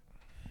quarter,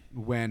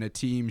 when a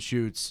team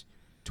shoots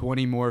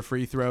 20 more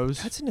free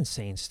throws. That's an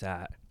insane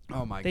stat.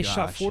 Oh, my gosh. They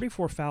shot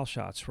 44 foul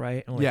shots,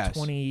 right? And Yes.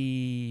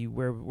 20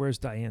 where's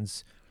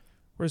Diane's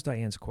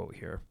quote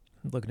here?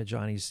 I'm looking at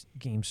Johnny's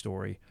game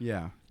story.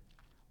 Yeah.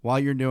 While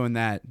you're doing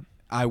that,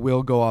 I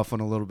will go off on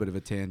a little bit of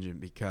a tangent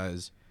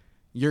because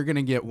you're going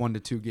to get 1 to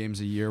 2 games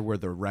a year where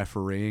the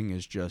refereeing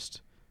is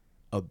just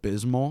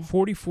abysmal.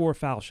 44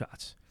 foul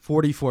shots.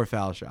 44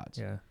 foul shots.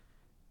 Yeah.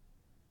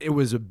 It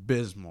was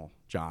abysmal,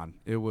 John.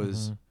 It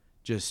was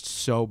just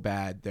so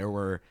bad. There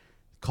were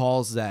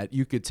calls that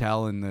you could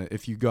tell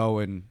if you go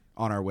on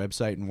our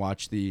website and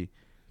watch the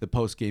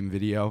post-game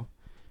video,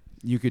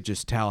 you could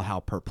just tell how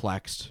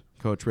perplexed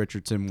Coach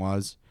Richardson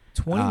was.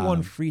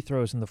 21 free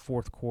throws in the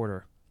fourth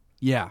quarter.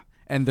 Yeah,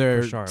 and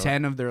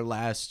 10 of their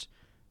last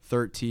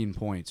 13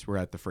 points were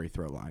at the free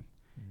throw line.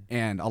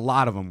 And a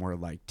lot of them were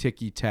like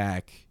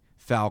ticky-tack,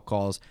 foul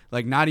calls.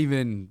 Like not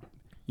even,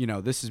 you know,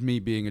 this is me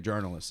being a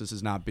journalist. This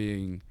is not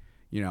being,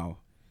 you know,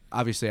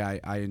 obviously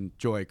I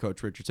enjoy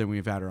Coach Richardson.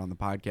 We've had her on the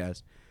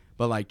podcast.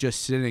 But like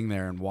just sitting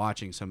there and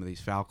watching some of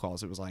these foul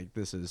calls, it was like,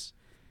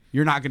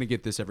 you're not going to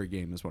get this every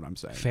game is what I'm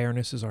saying.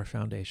 Fairness is our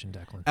foundation,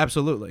 Declan.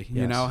 Absolutely.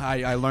 Yes. You know,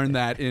 I learned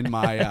that in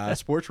my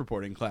sports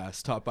reporting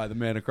class taught by the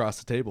man across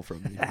the table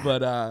from me.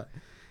 But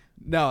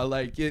no,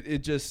 like it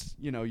just,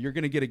 you know, you're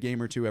going to get a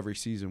game or two every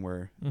season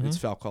where it's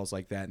foul calls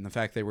like that. And the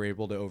fact they were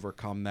able to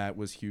overcome that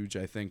was huge,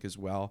 I think, as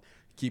well.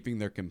 Keeping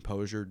their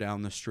composure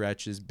down the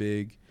stretch is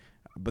big.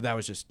 But that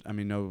was just, I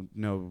mean,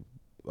 no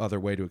other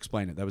way to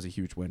explain it. That was a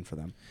huge win for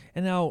them.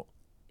 And now,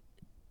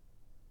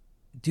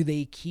 do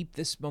they keep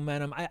this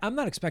momentum? I'm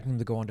not expecting them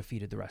to go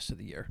undefeated the rest of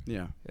the year.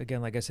 Yeah.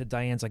 Again, like I said,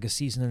 Diane's like a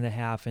season and a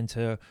half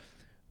into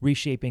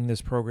reshaping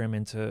this program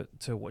into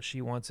what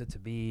she wants it to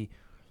be.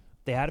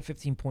 They had a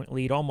 15-point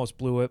lead, almost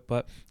blew it,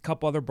 but a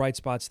couple other bright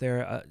spots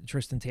there.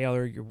 Tristan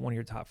Taylor, one of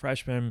your top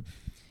freshmen,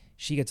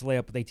 she gets a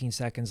layup with 18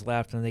 seconds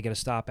left, and they get a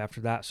stop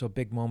after that, so a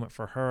big moment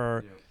for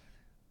her. Yep.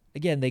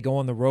 Again, they go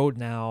on the road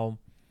now,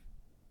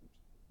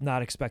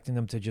 not expecting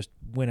them to just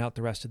win out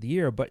the rest of the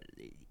year, but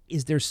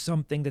is there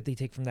something that they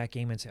take from that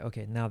game and say,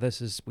 okay, now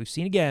we've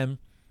seen again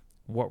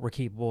what we're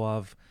capable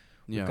of.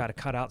 We've got to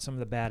cut out some of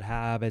the bad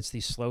habits,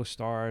 these slow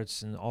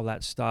starts and all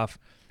that stuff.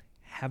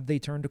 Have they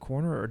turned a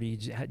corner, or do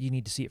you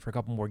need to see it for a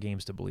couple more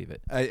games to believe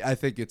it? I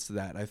think it's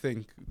that. I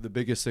think the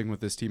biggest thing with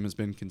this team has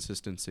been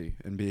consistency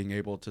and being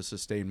able to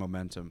sustain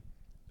momentum.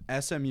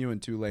 SMU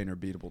and Tulane are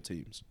beatable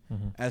teams.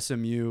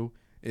 SMU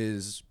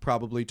is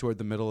probably toward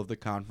the middle of the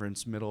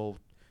conference, middle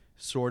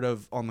sort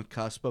of on the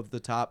cusp of the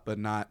top, but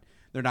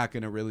they're not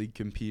going to really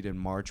compete in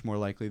March more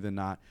likely than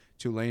not.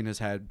 Tulane has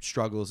had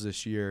struggles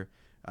this year.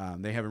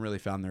 They haven't really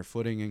found their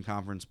footing in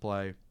conference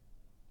play.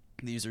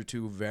 These are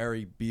two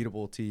very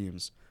beatable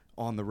teams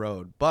on the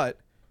road, but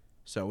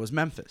so was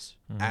Memphis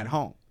at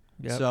home.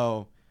 Yep.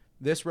 So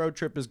this road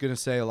trip is going to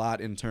say a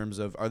lot in terms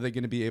of, are they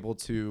going to be able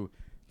to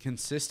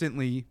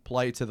consistently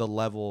play to the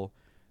level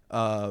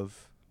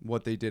of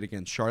what they did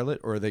against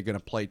Charlotte, or are they going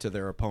to play to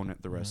their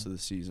opponent the rest of the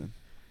season?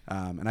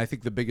 And I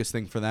think the biggest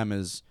thing for them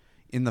is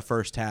in the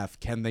first half,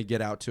 can they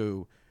get out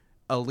to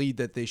a lead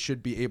that they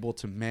should be able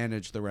to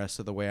manage the rest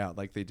of the way out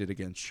like they did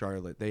against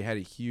Charlotte? They had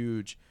a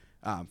huge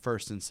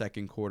first and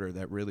second quarter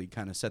that really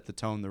kind of set the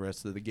tone the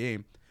rest of the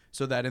game,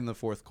 so that in the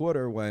fourth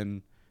quarter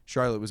when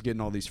Charlotte was getting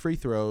all these free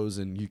throws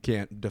and you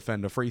can't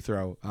defend a free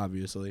throw,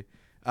 obviously,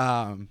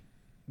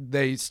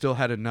 they still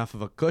had enough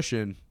of a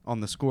cushion on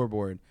the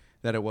scoreboard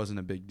that it wasn't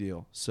a big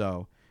deal.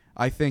 So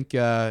I think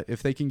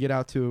if they can get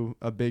out to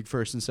a big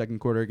first and second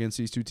quarter against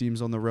these two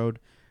teams on the road,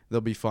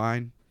 they'll be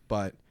fine.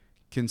 But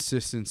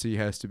consistency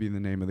has to be the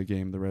name of the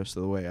game the rest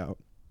of the way out.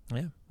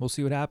 Yeah, we'll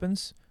see what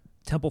happens.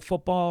 Temple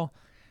football,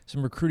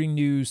 some recruiting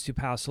news to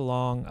pass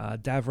along.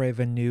 Davray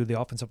Vanu, the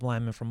offensive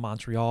lineman from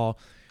Montreal,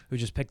 who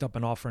just picked up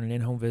an offer and an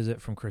in-home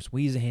visit from Chris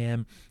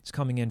Wieseham, is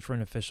coming in for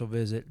an official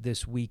visit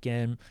this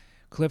weekend.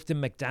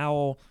 Clifton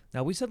McDowell.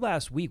 Now, we said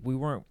last week we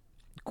weren't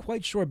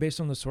quite sure, based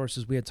on the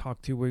sources we had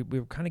talked to, we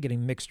were kind of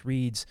getting mixed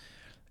reads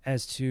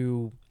as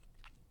to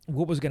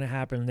what was going to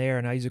happen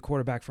there. Now, he's a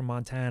quarterback from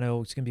Montana.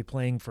 He's going to be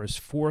playing for his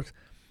fourth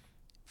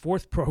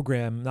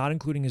program, not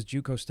including his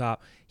JUCO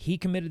stop. He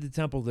committed to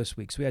Temple this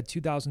week. So we had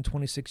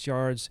 2,026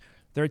 yards,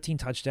 13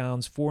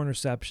 touchdowns, 4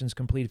 interceptions,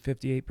 completed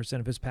 58%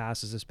 of his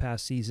passes this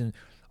past season.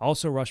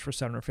 Also rushed for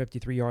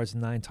 753 yards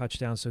and 9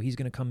 touchdowns. So he's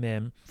going to come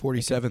in.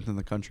 47th in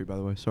the country, by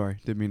the way. Sorry,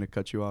 didn't mean to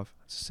cut you off.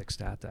 It's a 6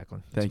 stat,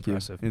 Declan. Thank you.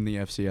 Impressive. In the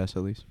FCS,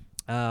 at least.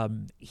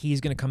 He's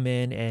going to come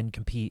in and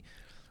compete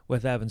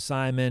with Evan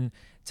Simon.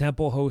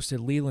 Temple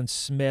hosted Leland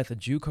Smith, a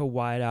JUCO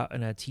wideout,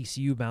 and a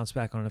TCU bounce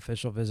back on an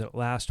official visit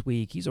last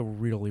week. He's a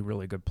really,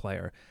 really good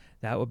player.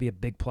 That would be a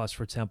big plus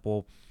for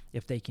Temple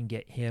if they can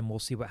get him. We'll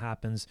see what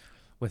happens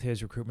with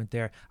his recruitment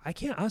there. I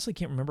honestly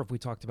can't remember if we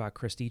talked about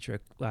Chris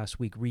Dietrich last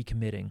week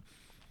recommitting.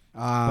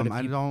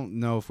 I don't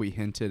know if we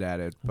hinted at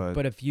it,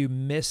 but if you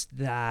missed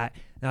that,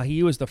 now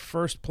he was the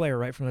first player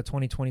right from the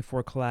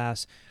 2024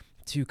 class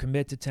to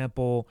commit to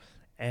Temple,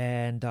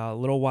 and a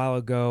little while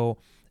ago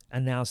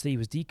announced that he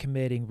was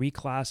decommitting,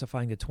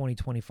 reclassifying to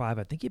 2025.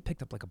 I think he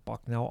picked up like a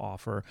Bucknell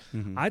offer.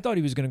 Mm-hmm. I thought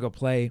he was going to go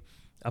play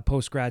a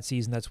post-grad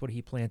season. That's what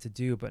he planned to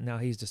do, but now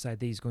he's decided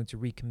that he's going to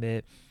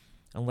recommit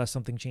unless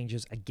something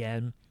changes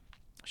again.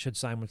 Should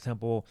sign with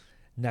Temple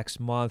next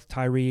month.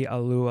 Tyree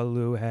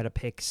Alu had a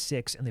pick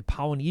 6 in the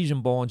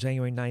Polynesian Bowl on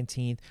January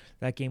 19th.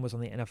 That game was on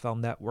the NFL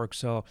Network,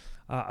 so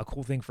a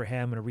cool thing for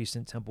him and a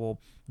recent Temple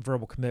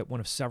verbal commit, one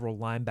of several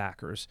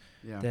linebackers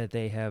that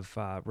they have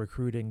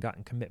recruited and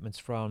gotten commitments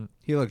from.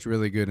 He looked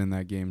really good in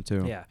that game,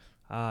 too.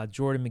 Yeah.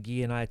 Jordan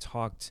Magee and I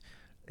talked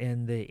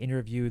in the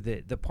interview,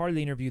 the part of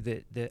the interview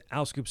that the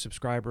OwlScoop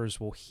subscribers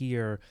will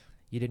hear.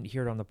 You didn't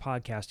hear it on the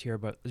podcast here,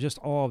 but just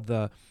all of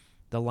the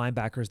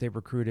linebackers they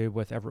recruited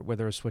with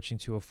whether it's switching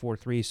to a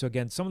 4-3. So,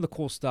 again, some of the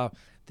cool stuff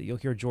that you'll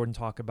hear Jordan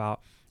talk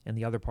about in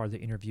the other part of the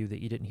interview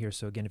that you didn't hear.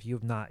 So, again, if you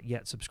have not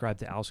yet subscribed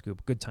to OwlScoop,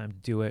 good time to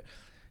do it,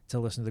 to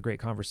listen to the great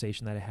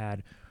conversation that I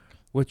had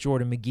with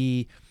Jordan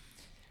Magee.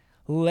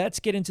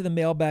 Let's get into the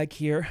mailbag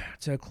here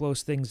to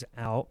close things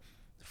out.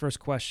 First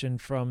question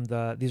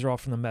these are all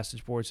from the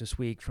message boards this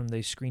week, from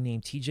the screen name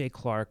TJ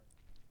Clark.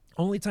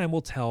 Only time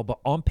will tell, but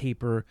on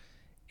paper,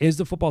 is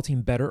the football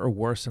team better or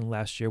worse than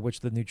last year? Which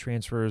of the new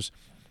transfers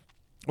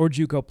or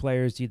JUCO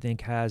players do you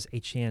think has a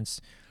chance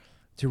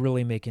to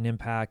really make an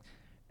impact?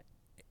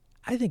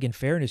 I think in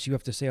fairness, you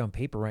have to say on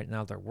paper right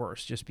now they're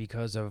worse just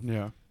because of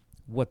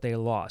what they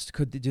lost.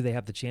 Do they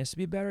have the chance to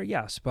be better?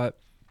 Yes, but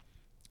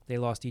they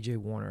lost DJ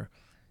Warner,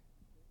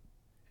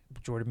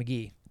 Jordan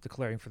Magee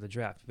declaring for the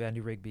draft,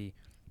 Vandy Rigby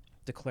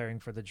declaring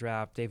for the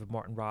draft, David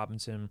Martin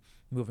Robinson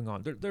moving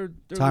on. They're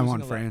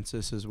Taiwan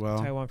Francis as well.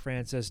 Taiwan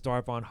Francis,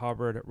 Darvon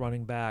Hubbard at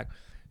running back.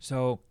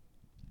 So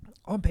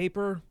on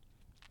paper,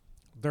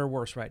 they're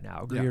worse right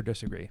now. Agree or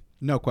disagree?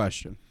 No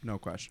question.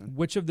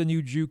 Which of the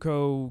new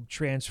JUCO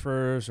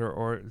transfers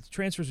or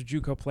transfers of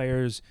JUCO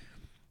players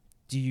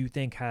do you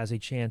think has a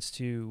chance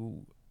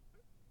to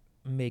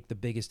make the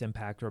biggest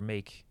impact or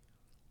make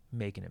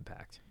an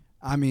impact?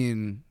 I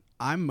mean,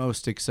 I'm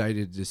most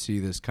excited to see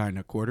this kind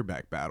of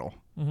quarterback battle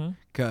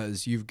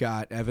because you've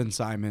got Evan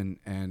Simon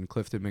and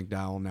Clifton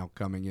McDowell now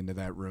coming into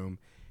that room.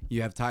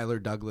 You have Tyler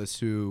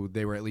Douglas, who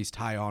they were at least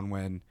high on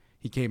when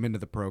he came into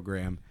the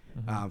program.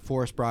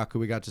 Forrest Brock, who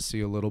we got to see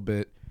a little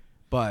bit.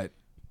 But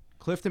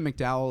Clifton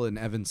McDowell and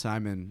Evan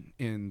Simon,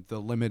 in the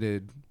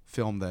limited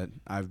film that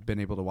I've been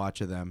able to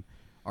watch of them,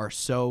 are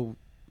so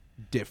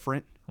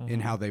different in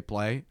how they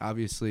play.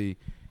 Obviously,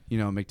 you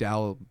know,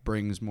 McDowell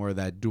brings more of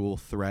that dual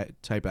threat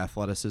type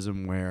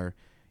athleticism where,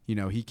 you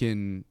know,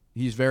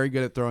 he's very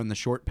good at throwing the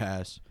short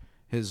pass.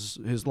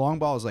 His long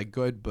ball is like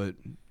good, but,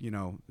 you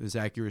know, his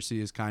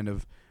accuracy is kind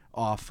of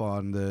off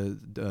on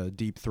the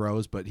deep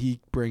throws, but he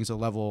brings a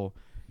level,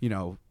 you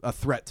know, a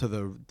threat to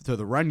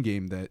the run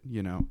game that,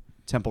 you know,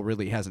 Temple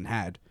really hasn't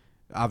had.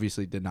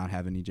 Obviously did not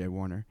have an E.J.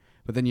 Warner.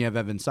 But then you have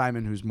Evan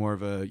Simon, who's more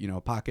of a, you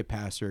know, pocket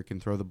passer, can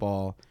throw the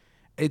ball.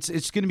 It's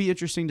going to be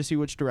interesting to see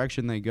which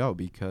direction they go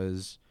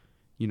because,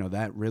 you know,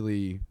 that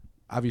really,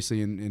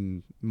 obviously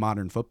in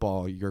modern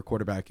football, your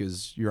quarterback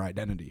is your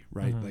identity,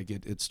 right? Like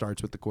it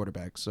starts with the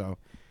quarterback. So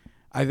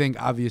I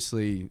think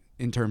obviously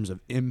in terms of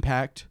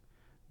impact,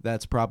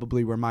 that's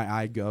probably where my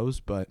eye goes,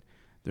 but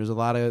there's a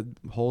lot of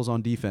holes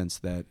on defense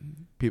that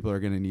people are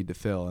going to need to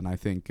fill. And I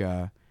think,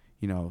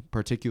 you know,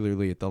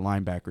 particularly at the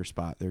linebacker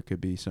spot, there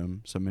could be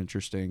some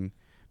interesting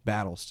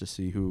battles to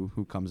see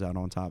who comes out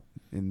on top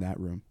in that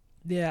room.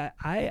 Yeah,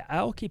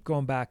 I'll keep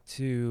going back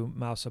to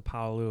Mausa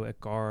Paulu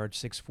at guard,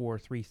 6'4",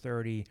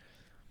 330.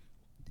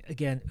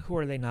 Again, who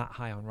are they not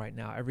high on right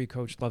now? Every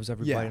coach loves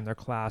everybody in their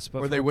class. But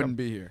or they wouldn't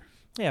be here.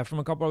 Yeah, from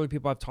a couple other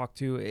people I've talked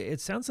to, it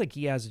sounds like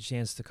he has a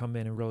chance to come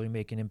in and really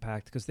make an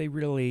impact because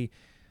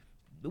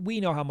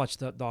we know how much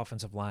the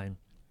offensive line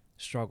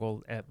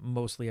struggled at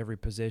mostly every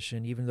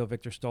position. Even though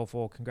Victor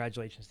Stoffel,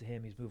 congratulations to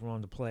him, he's moving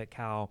on to play at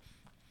Cal.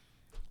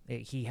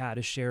 He had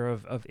a share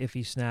of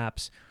iffy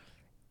snaps.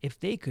 If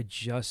they could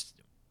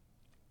just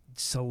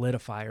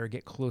solidify or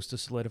get close to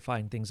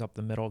solidifying things up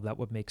the middle, that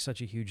would make such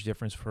a huge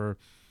difference for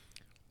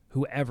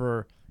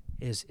whoever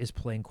is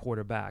playing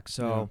quarterback.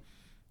 So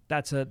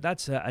that's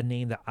a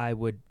name that I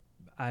would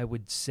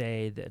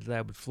say that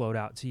would float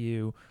out to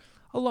you,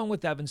 along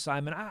with Evan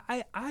Simon.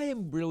 I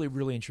am really,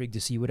 really intrigued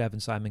to see what Evan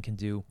Simon can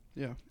do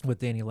with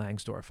Danny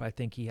Langsdorff. I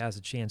think he has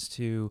a chance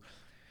to,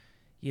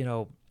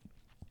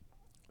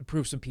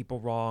 prove some people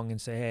wrong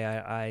and say, hey,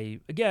 I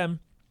again,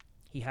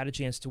 he had a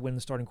chance to win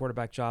the starting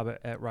quarterback job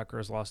at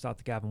Rutgers, lost out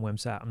to Gavin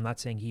Wimsatt. I'm not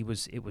saying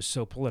it was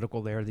so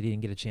political there that he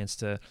didn't get a chance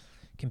to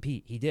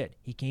compete. He did.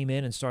 He came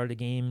in and started a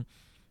game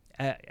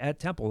at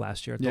Temple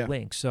last year at the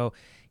Link. So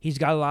he's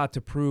got a lot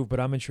to prove, but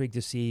I'm intrigued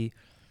to see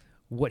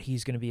what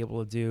he's going to be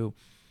able to do.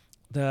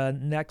 The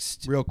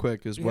next... Real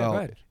quick as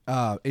well,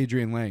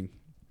 Adrian Lang,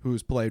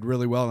 who's played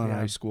really well in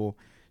high school.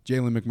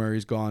 Jalen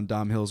McMurray's gone.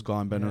 Dom Hill's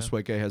gone. Ben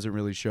Osweke hasn't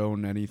really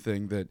shown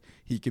anything that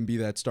he can be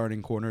that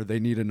starting corner. They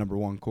need a number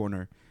one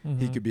corner.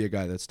 He could be a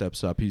guy that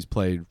steps up. He's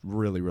played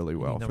really, really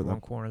well for them. Number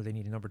one corner. They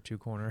need a number two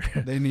corner.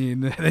 They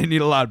need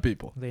a lot of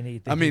people. They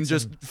need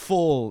just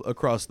full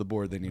across the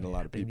board. They need a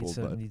lot of people.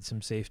 They need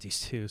some safeties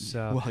too.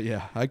 So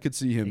I could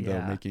see him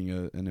though making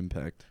an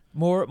impact.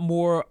 More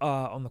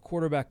on the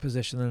quarterback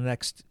position. The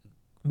next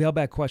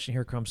mailbag question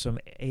here comes from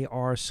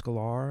A.R.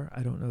 Sklar.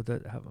 I don't know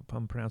if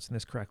I'm pronouncing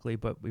this correctly,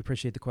 but we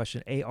appreciate the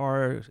question.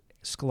 A.R.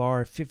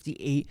 Sklar,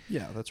 58.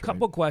 Yeah, that's right.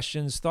 Couple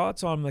questions.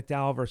 Thoughts on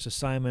McDowell versus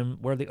Simon,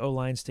 where the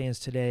O-line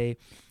stands today,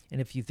 and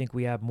if you think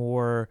we have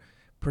more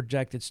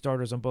projected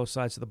starters on both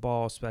sides of the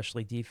ball,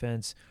 especially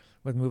defense,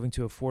 with moving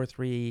to a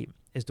 4-3,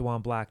 is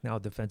DeJuan Black now a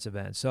defensive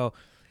end? So,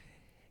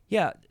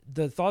 yeah,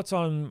 the thoughts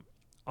on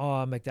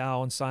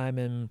McDowell and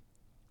Simon,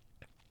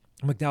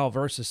 McDowell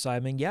versus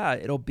Simon,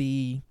 it'll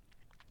be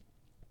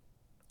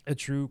a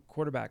true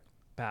quarterback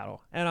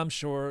battle. And I'm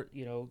sure,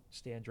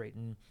 Stan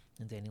Drayton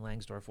and Danny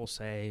Langsdorff will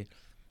say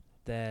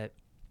that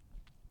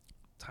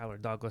Tyler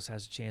Douglas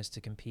has a chance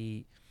to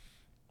compete,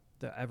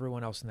 that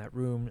everyone else in that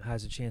room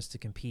has a chance to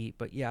compete.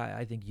 But,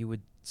 I think you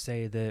would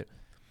say that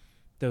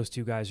those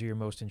two guys are your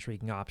most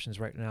intriguing options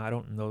right now. I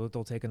don't know that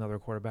they'll take another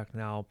quarterback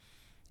now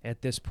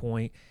at this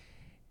point.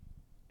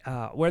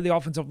 Where the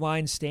offensive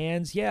line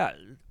stands,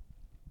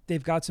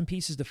 they've got some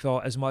pieces to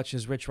fill. As much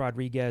as Rich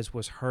Rodriguez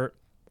was hurt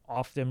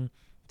often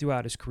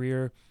throughout his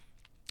career,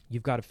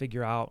 you've got to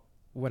figure out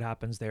what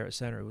happens there at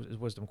center. Is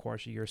Wisdom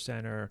Quarshie your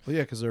center? Well,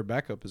 because their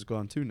backup is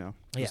gone too now.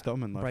 Bryce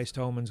Tillman left. Bryce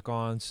Tillman's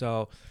gone.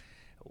 So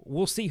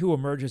we'll see who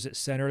emerges at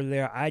center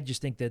there. I just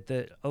think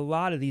that a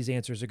lot of these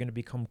answers are going to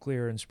become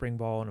clear in spring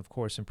ball and, of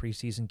course, in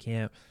preseason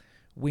camp.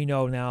 We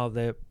know now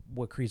that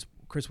what Chris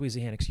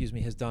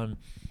Wiesehan, has done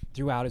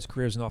throughout his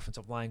career as an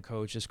offensive line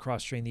coach is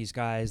cross-train these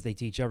guys. They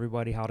teach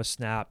everybody how to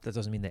snap. That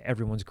doesn't mean that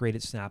everyone's great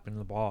at snapping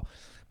the ball.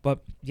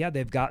 But,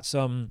 they've got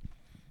some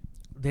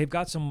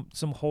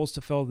holes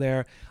to fill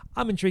there.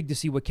 I'm intrigued to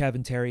see what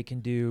Kevin Terry can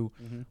do,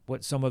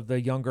 what some of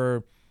the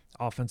younger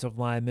offensive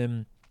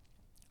linemen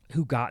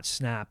who got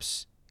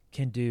snaps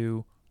can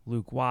do,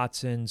 Luke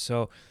Watson.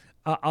 So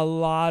a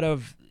lot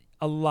of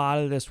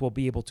this will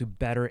be able to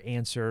better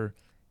answer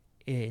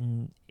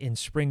in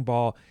spring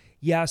ball.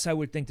 Yes, I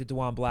would think that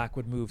DeJuan Black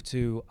would move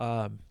to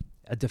a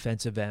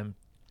defensive end.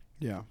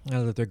 Yeah.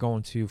 Now that they're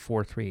going to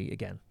 4-3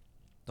 again.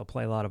 They'll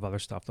play a lot of other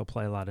stuff. They'll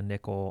play a lot of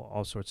nickel,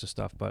 all sorts of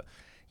stuff. But,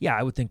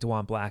 I would think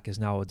DeJuan Black is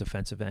now a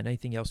defensive end.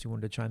 Anything else you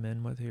wanted to chime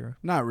in with here?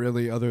 Not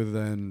really, other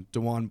than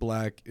DeJuan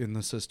Black in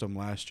the system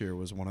last year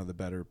was one of the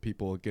better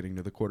people getting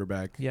to the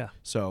quarterback. Yeah.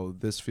 So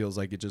this feels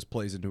like it just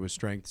plays into his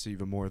strengths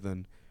even more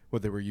than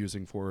what they were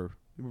using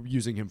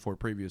him for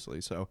previously.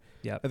 So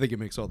I think it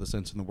makes all the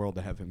sense in the world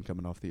to have him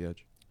coming off the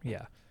edge.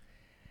 Yeah.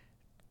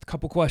 A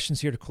couple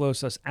questions here to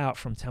close us out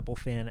from Temple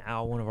fan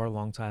Al, one of our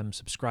longtime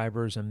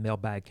subscribers and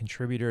mailbag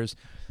contributors.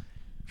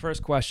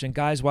 First question,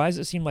 guys, why does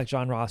it seem like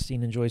John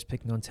Rothstein enjoys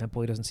picking on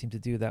Temple? He doesn't seem to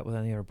do that with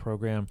any other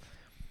program.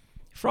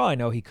 For all I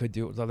know, he could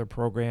do it with other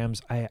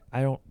programs. I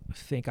don't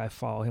think I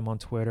follow him on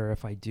Twitter.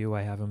 If I do,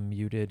 I have him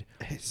muted.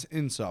 It's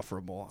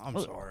insufferable. I'm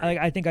sorry.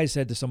 I think I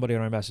said to somebody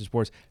on our message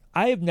boards,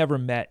 I have never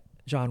met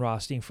John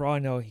Rothstein. For all I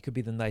know, he could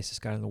be the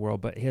nicest guy in the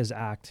world, but his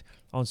act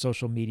on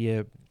social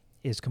media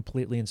is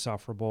completely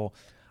insufferable.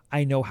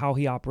 I know how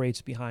he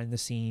operates behind the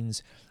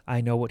scenes.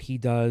 I know what he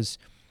does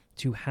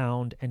to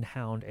hound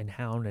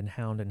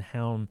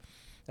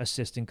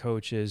assistant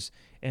coaches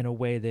in a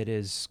way that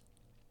is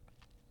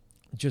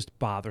just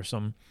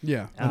bothersome.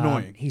 Yeah,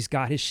 annoying. He's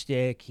got his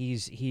shtick.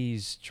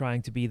 He's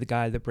trying to be the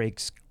guy that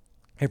breaks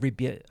every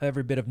bit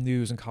of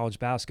news in college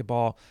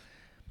basketball.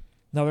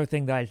 Another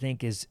thing that I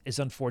think is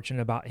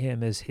unfortunate about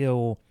him is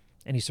and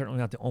he's certainly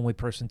not the only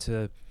person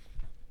to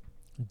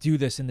do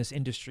this in this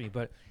industry,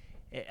 but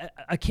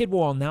a kid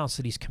will announce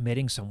that he's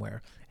committing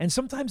somewhere, and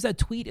sometimes that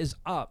tweet is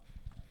up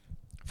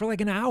for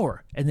like an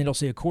hour, and then he'll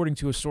say, according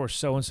to a source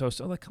so-and-so.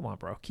 So, like, come on,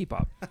 bro. Keep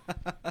up.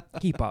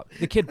 Keep up.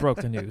 The kid broke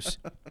the news.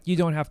 You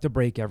don't have to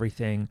break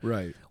everything.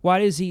 Right. Why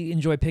does he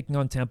enjoy picking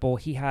on Temple?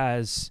 He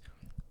has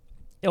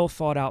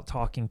ill-thought-out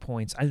talking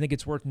points. I think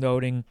it's worth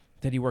noting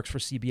that he works for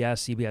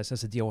CBS. CBS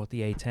has a deal with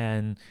the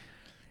A10.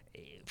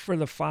 For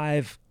the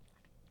 5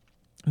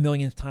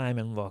 millionth time,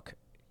 and look,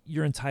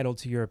 you're entitled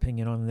to your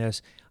opinion on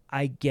this.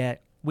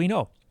 We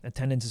know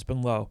attendance has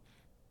been low.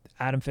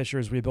 Adam Fisher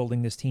is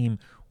rebuilding this team.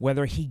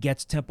 Whether he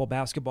gets Temple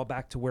basketball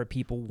back to where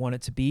people want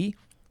it to be,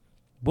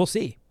 we'll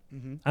see.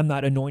 I'm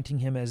not anointing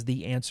him as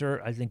the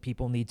answer. I think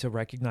people need to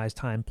recognize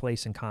time,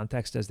 place, and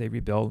context as they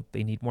rebuild.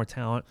 They need more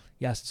talent.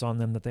 Yes, it's on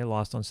them that they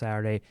lost on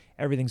Saturday.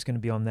 Everything's going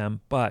to be on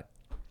them. But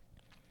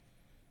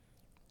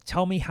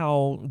tell me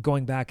how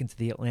going back into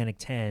the Atlantic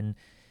 10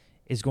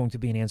 is going to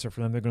be an answer for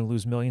them. They're going to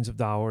lose millions of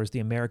dollars. The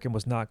American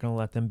was not going to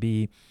let them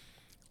be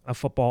a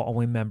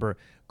football-only member.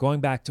 Going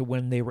back to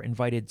when they were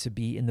invited to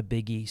be in the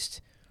Big East,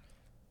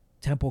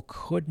 Temple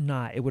could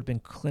not. It would have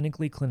been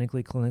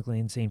clinically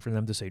insane for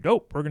them to say,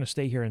 nope, we're going to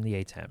stay here in the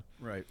A-10.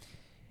 Right.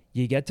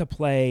 You get to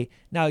play.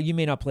 Now, you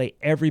may not play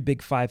every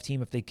Big Five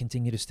team if they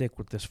continue to stick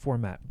with this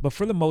format. But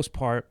for the most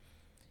part,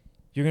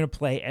 you're going to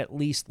play at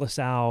least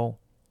LaSalle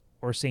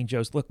or St.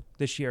 Joe's. Look,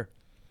 this year,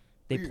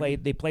 they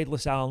played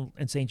LaSalle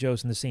and St.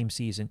 Joe's in the same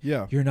season.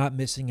 Yeah. You're not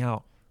missing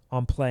out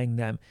on playing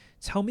them.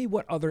 Tell me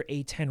what other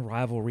A-10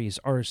 rivalries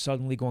are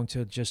suddenly going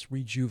to just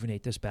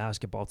rejuvenate this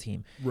basketball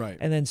team. Right.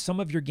 And then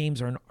some of your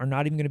games are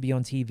not even going to be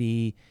on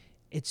TV.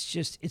 It's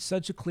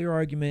such a clear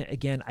argument.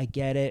 Again, I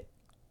get it.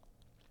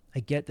 I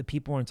get that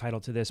people are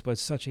entitled to this, but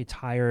it's such a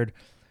tired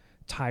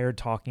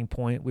talking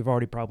point. We've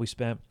already probably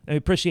spent. I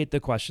appreciate the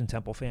question,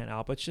 Temple fan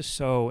Al, but it's just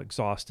so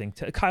exhausting.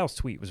 Kyle's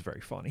tweet was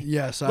very funny.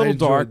 Yes, a little I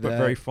enjoyed dark, that. but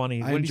very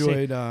funny. I What did he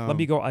say? enjoyed. Let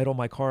me go idle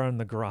my car in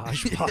the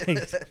garage.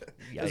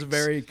 It was a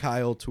very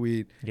Kyle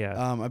tweet.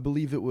 Yeah. I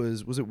believe it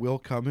was it Will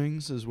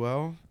Cummings as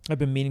well? I've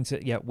been meaning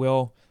to. Yeah,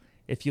 Will,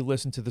 if you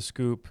listen to the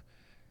Scoop,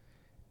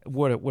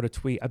 what a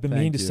tweet. I've been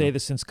meaning to say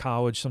this since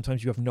college.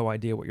 Sometimes you have no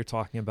idea what you're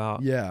talking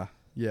about. Yeah.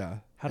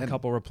 Had a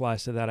couple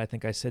replies to that. I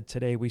think I said,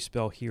 today we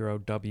spell hero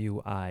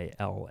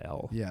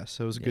WILL. Yeah,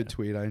 so it was a good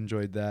tweet. I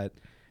enjoyed that.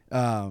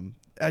 I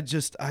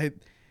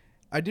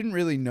didn't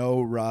really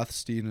know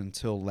Rothstein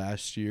until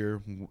last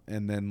year,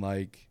 and then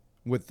like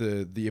with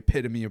the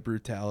epitome of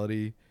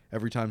brutality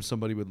every time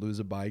somebody would lose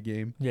a bye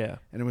game. Yeah.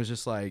 And it was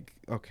just like,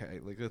 okay,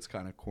 like that's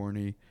kind of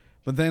corny.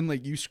 But then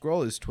like you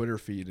scroll his Twitter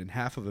feed and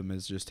half of him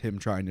is just him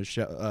trying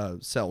to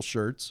sell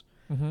shirts.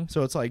 Mm-hmm.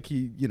 So it's like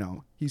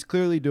he's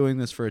clearly doing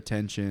this for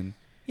attention.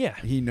 Yeah.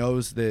 He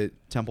knows that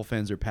Temple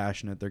fans are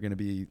passionate. They're going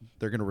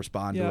to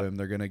respond to him.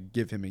 They're going to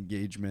give him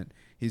engagement.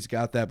 He's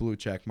got that blue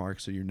check mark,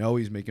 so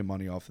he's making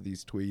money off of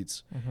these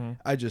tweets. Mm-hmm.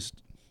 I just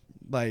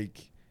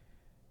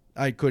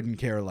I couldn't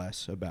care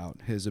less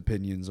about his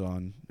opinions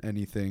on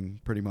anything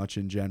pretty much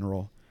in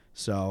general.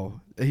 So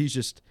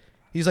he's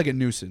like a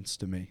nuisance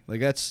to me.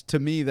 Like that's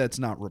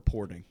not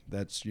reporting.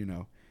 That's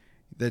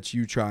that's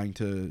you trying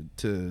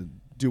to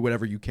do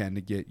whatever you can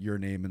to get your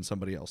name in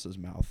somebody else's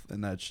mouth,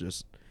 and that's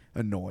just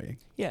annoying.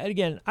 Yeah, and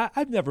again,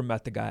 I've never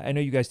met the guy. I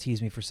know you guys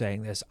tease me for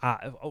saying this.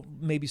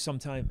 Maybe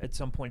sometime at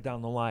some point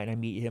down the line, I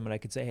meet him and I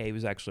could say, hey, he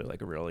was actually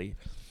like a really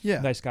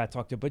nice guy to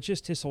talk to. But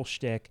just his whole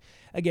shtick.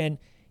 Again,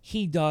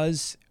 he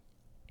does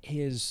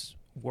his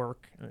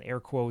work, in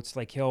air quotes,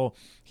 like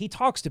he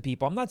talks to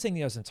people. I'm not saying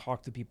he doesn't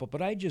talk to people,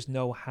 but I just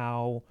know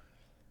how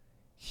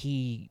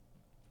he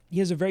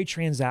has a very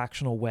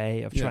transactional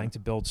way of trying to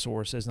build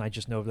sources, and I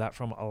just know that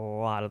from a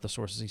lot of the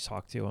sources he's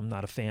talked to. I'm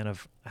not a fan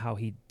of how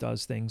he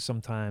does things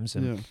sometimes.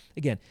 And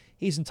again,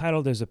 he's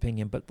entitled to his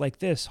opinion, but like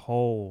this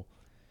whole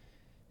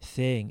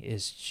thing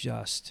is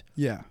just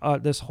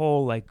this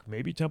whole like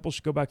maybe Temple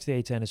should go back to the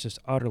A-10 is just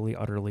utterly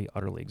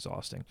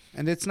exhausting.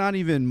 And it's not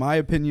even, my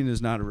opinion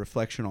is not a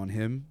reflection on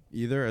him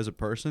either as a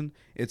person.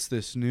 It's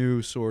this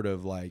new sort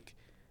of like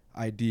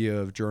idea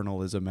of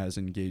journalism as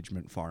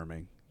engagement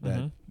farming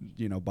that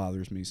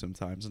bothers me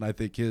sometimes. And I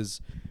think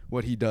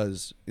what he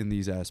does in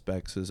these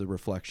aspects is a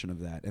reflection of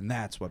that, and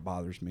that's what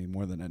bothers me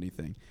more than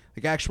anything.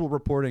 Like actual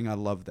reporting, I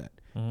love that.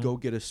 Go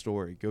get a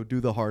story, go do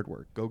the hard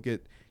work, go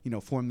get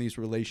form these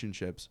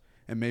relationships.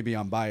 And maybe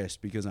I'm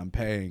biased because I'm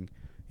paying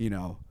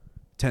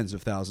tens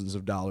of thousands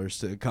of dollars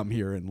to come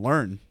here and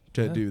learn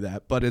to do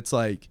that, but it's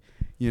like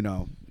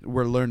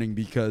we're learning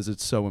because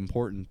it's so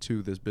important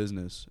to this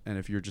business. And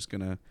if you're just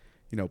gonna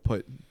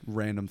put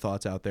random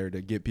thoughts out there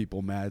to get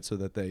people mad so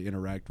that they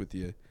interact with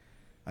you,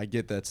 I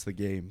get that's the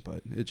game,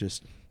 but it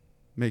just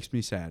makes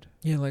me sad.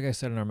 Yeah, like I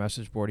said in our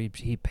message board,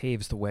 he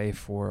paves the way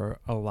for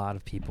a lot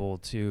of people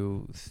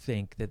to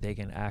think that they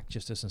can act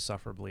just as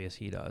insufferably as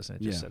he does, and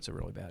it just sets a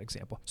really bad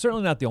example.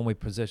 Certainly not the only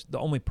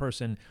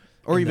person,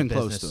 or even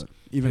close to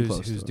it,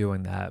 who's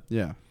doing that.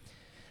 Yeah.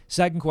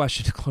 Second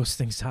question to close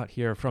things out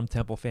here from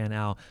Temple fan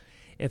Al.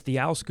 If the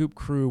Owl Scoop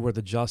crew were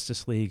the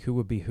Justice League, who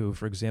would be who?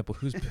 For example,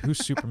 who's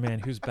Superman?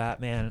 Who's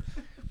Batman?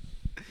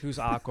 Who's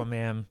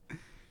Aquaman?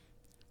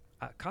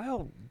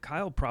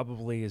 Kyle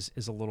probably is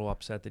a little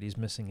upset that he's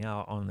missing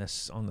out on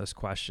this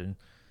when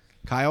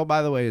Kyle,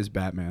 by the way, is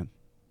Batman.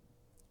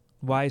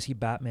 Why is he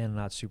Batman and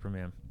not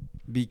Superman?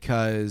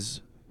 Because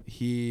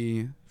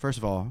first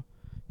of all,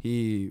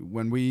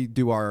 when we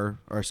do our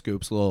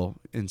scoops, a little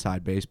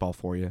inside baseball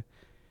for you,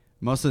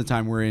 most of the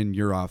time we're in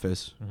your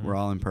office. We're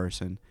all in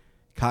person.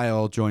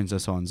 Kyle joins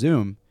us on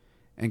Zoom,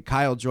 and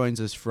Kyle joins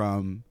us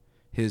from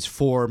his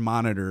 4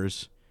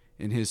 monitors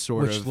in his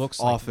sort Which of looks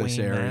like office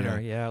Wayne area.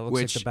 Manor. Yeah, it looks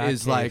which like the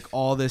is Batcave. like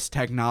all this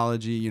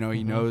technology. You know,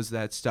 he Mhm. knows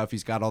that stuff.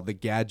 He's got all the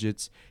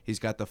gadgets. He's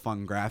got the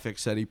fun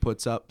graphics that he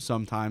puts up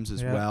sometimes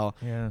as Yeah, well.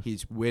 yeah.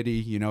 He's witty.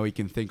 You know, he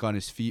can think on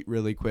his feet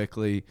really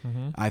quickly.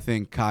 Mhm. I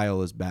think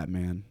Kyle is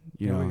Batman.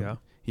 You There know, we go.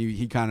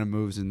 he kind of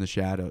moves in the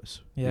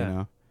shadows. Yeah. You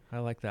know? I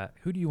like that.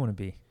 Who do you want to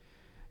be?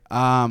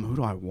 Who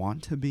do I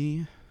want to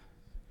be?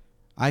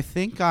 I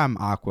think I'm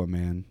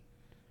Aquaman,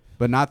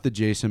 but not the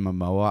Jason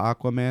Momoa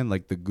Aquaman,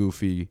 like the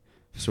goofy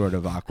sort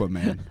of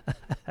Aquaman,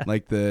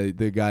 like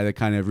the guy that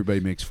kind of everybody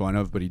makes fun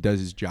of, but he does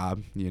his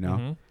job. You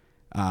know,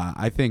 Mhm.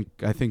 I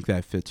think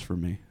that fits for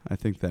me. I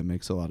think that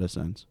makes a lot of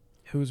sense.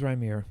 Who's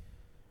Rhaenyra?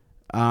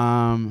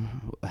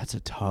 That's a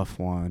tough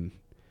one,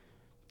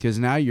 because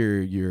now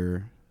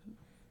you're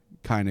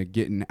kind of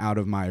getting out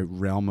of my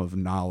realm of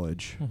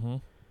knowledge. Mm-hmm.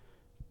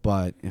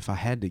 But if I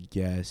had to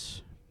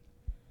guess,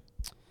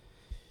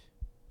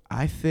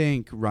 I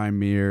think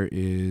Rhaenyra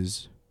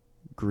is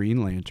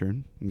Green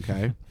Lantern.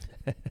 Okay,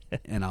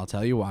 and I'll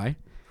tell you why.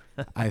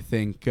 I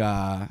think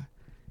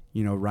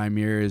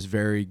Rhaenyra is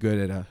very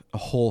good at a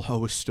whole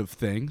host of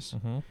things,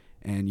 Mm-hmm.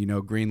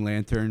 and Green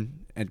Lantern.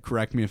 And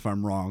correct me if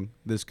I'm wrong.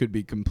 This could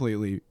be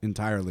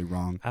entirely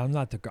wrong. I'm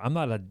not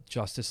a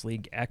Justice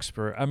League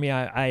expert. I mean,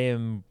 I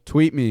am.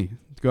 Tweet me.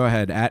 Go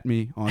ahead, at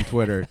me on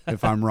Twitter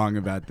if I'm wrong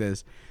about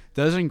this.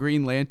 Doesn't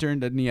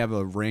doesn't he have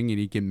a ring and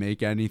he can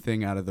make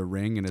anything out of the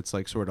ring and it's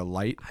like sort of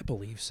light? I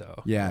believe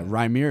so. Yeah,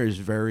 Rhaenyra is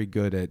very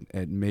good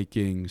at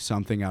making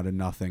something out of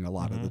nothing a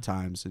lot of the Mhm.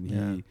 times, and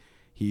Yeah.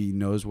 he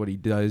knows what he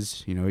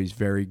does. He's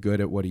very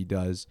good at what he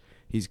does.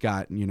 He's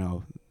got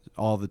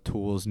all the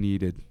tools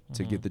needed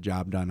to Mhm. get the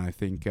job done. I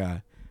think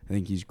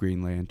he's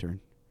Green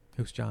Lantern.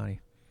 Who's Johnny?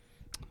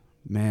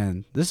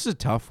 Man, this is a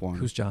tough one.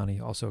 Who's Johnny?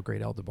 Also a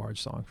great El DeBarge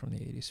song from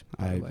the 80s,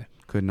 by the way.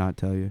 Could not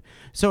tell you.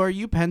 So are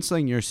you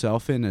penciling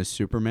yourself in as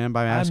Superman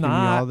by asking me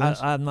all this?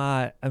 I'm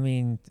not. I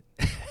mean,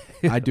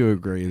 I do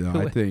agree, though.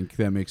 I think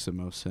that makes the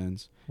most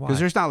sense. why? Because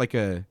there's not like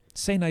a...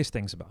 Say nice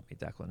things about me,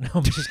 Declan. No,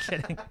 I'm just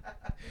kidding.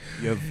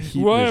 You have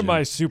heat Why vision. am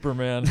I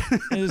Superman?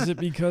 Is it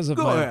because of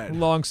Go my ahead.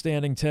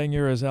 long-standing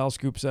tenure as Al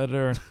Scoop's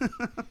editor?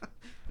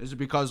 Is it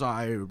because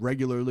I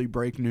regularly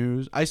break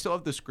news? I still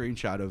have the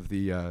screenshot of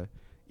the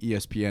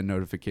ESPN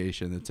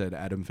notification that said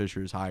Adam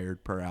Fisher is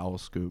hired per Owl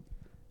Scoop.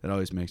 That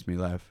always makes me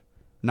laugh.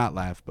 Not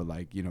laugh, but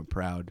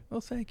proud.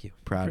 Well, thank you.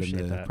 Proud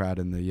Appreciate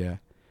that.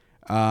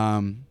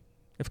 yeah.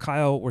 If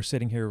Kyle were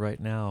sitting here right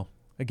now,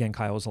 again,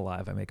 Kyle's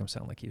alive. I make him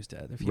sound like he was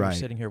dead. If he were Right.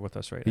 sitting here with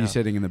us right now, He's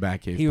sitting in the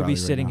back cave. he would be probably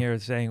right sitting now. here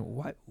saying,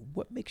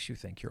 "What makes you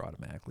think you're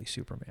automatically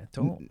Superman?"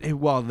 Don't.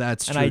 Well,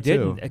 that's And true I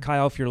didn't. too.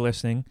 Kyle, if you're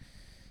listening,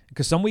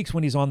 because some weeks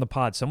when he's on the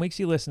pod, some weeks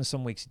he listens,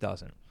 some weeks he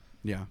doesn't.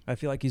 Yeah, I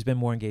feel like he's been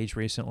more engaged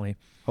recently.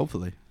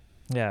 hopefully.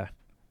 Yeah.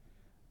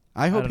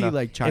 I hope don't he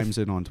know. chimes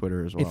in on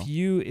Twitter as well. If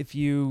you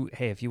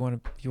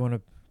want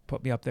to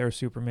put me up there as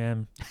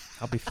Superman,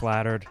 I'll be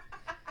flattered.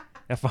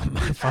 If I'm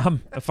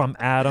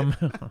Adam,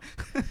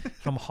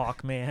 if I'm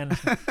Hawkman,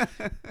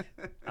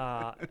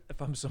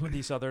 if I'm some of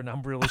these other, and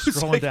I'm really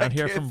scrolling like, I down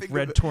here can't from think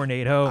Red of it.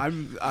 Tornado.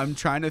 I'm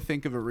trying to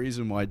think of a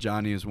reason why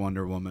Johnny is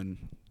Wonder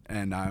Woman,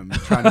 and I'm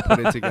trying to put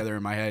it together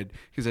in my head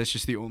because that's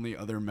just the only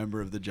other member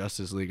of the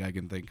Justice League I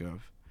can think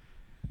of.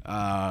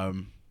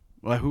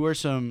 Well, who are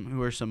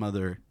some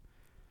other?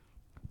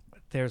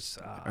 There's.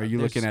 Are you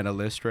looking at a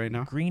list right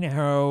now? Green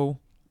Arrow,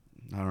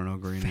 I don't know.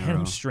 Green Phantom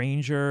Arrow.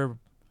 Stranger,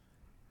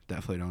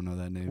 Definitely don't know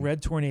that name.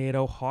 Red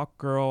Tornado, Hawk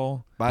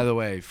Girl. By the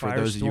way, for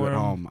those of you at Firestorm.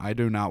 home, I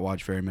do not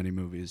watch very many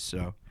movies,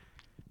 so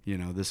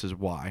this is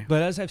why.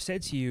 But as I've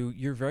said to you,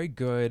 you're very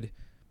good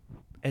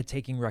at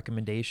taking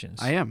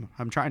recommendations. I am.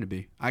 I'm trying to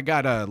be. I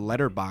got a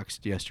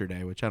Letterboxd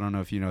yesterday, which I don't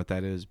know if you know what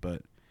that is,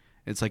 but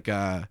it's like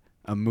a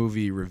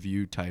movie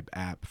review type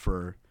app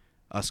for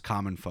us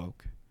common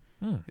folk,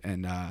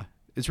 and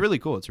it's really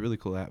cool. It's a really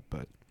cool app,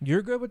 but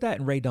You're good with that,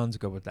 and Ray Dunn's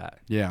good with that.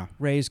 yeah,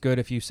 Ray's good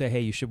if you say, hey,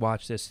 you should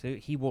watch this.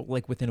 He will,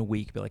 within a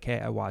week, be like, hey,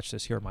 I watched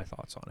this. Here are my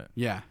thoughts on it.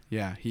 yeah.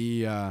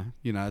 He,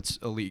 it's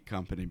elite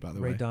company, by the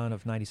Ray way. Dunn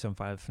of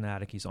 97.5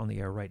 Fanatic. He's on the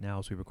air right now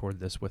as we record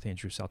this with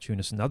Andrew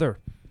Salchunas, another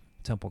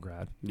Temple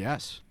grad.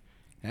 Yes.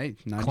 Hey,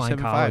 Klein 97.5.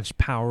 College,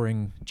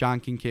 powering John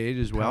Kincaid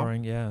as well.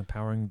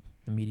 powering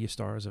the media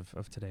stars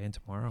of today and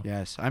tomorrow.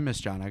 Yes, I miss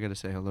John. I got to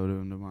say hello to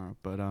him tomorrow.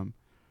 But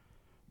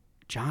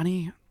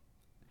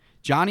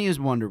Johnny is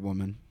Wonder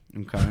Woman,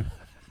 okay?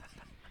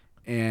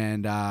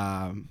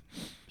 And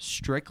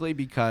strictly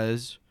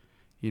because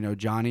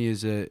Johnny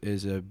is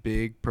a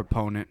big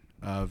proponent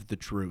of the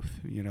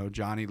truth.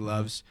 Johnny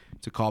loves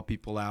to call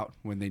people out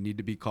when they need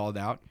to be called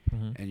out.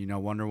 Mm-hmm.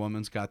 And Wonder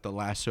Woman's got the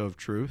lasso of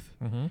truth.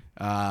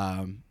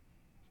 Mm-hmm.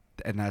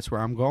 And that's where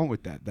I'm going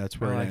with that. That's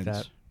where I it like ends.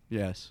 that.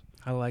 Yes.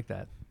 I like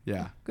that.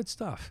 Yeah. Good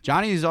stuff.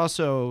 Johnny is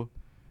also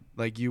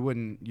like you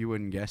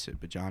wouldn't guess it,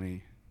 but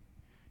Johnny's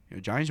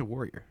a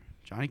warrior.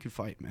 Johnny can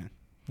fight, man.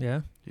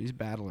 Yeah. He's a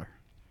battler.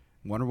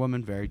 Wonder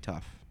Woman, very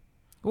tough.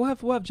 We'll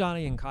have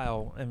Johnny and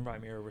Kyle and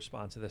Rhaenyra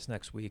respond to this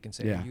next week and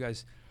say, Yeah. are you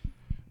guys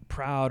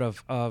proud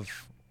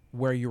of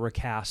where you were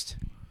cast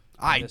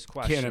I this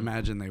question. can't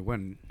imagine they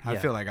wouldn't. I Yeah.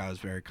 feel like I was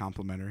very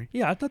complimentary.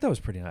 Yeah, I thought that was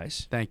pretty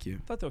nice. Thank you.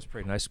 I thought that was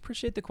pretty nice.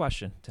 Appreciate the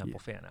question, Temple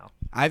fan Al.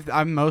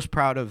 I'm most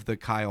proud of the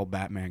Kyle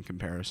Batman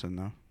comparison,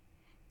 though.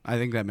 I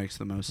think that makes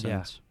the most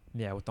sense.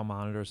 Yeah, with the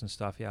monitors and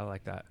stuff. Yeah, I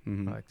like that.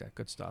 Mhm. I like that.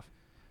 Good stuff.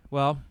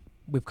 Well,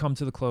 we've come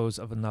to the close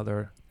of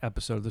another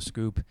episode of The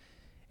Scoop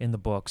in the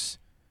books.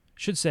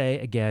 Should say,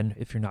 again,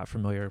 if you're not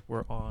familiar,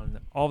 we're on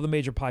all of the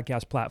major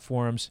podcast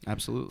platforms.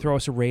 Absolutely. Throw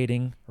us a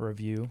rating, a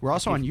review. We're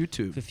also on If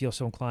YouTube. you feel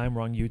so inclined,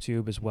 we're on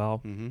YouTube as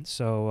well. Mhm.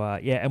 So,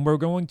 yeah, and we're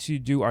going to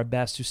do our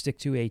best to stick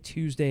to a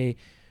Tuesday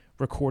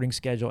recording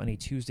schedule and a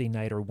Tuesday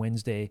night or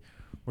Wednesday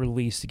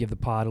release to give the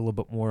pod a little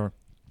bit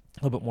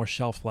more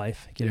shelf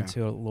life, get Yeah.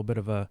 into a little bit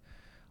of a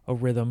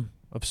rhythm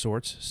of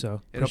sorts.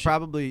 So It'll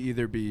probably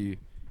either be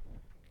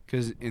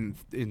because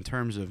in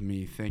terms of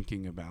me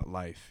thinking about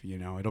life,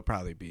 it'll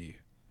probably be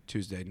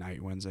Tuesday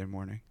night, Wednesday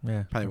morning,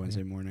 probably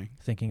Wednesday morning.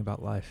 Thinking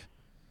about life.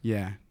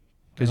 Yeah,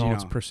 Because because all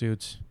its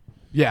pursuits.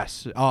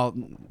 yes, all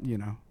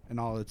and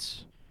all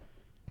its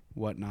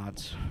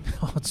whatnots.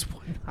 All its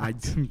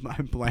whatnots.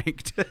 I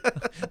blanked.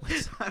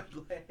 I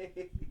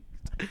blanked.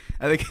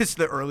 I think it's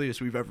the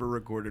earliest we've ever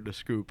recorded a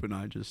scoop, and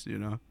I just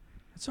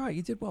It's all right.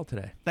 You did well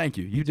today. Thank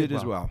you. You did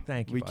as well.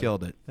 Thank you, We buddy.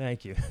 killed it.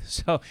 Thank you.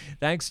 So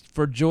thanks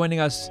for joining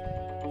us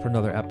for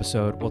another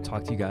episode. We'll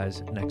talk to you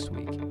guys next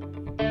week.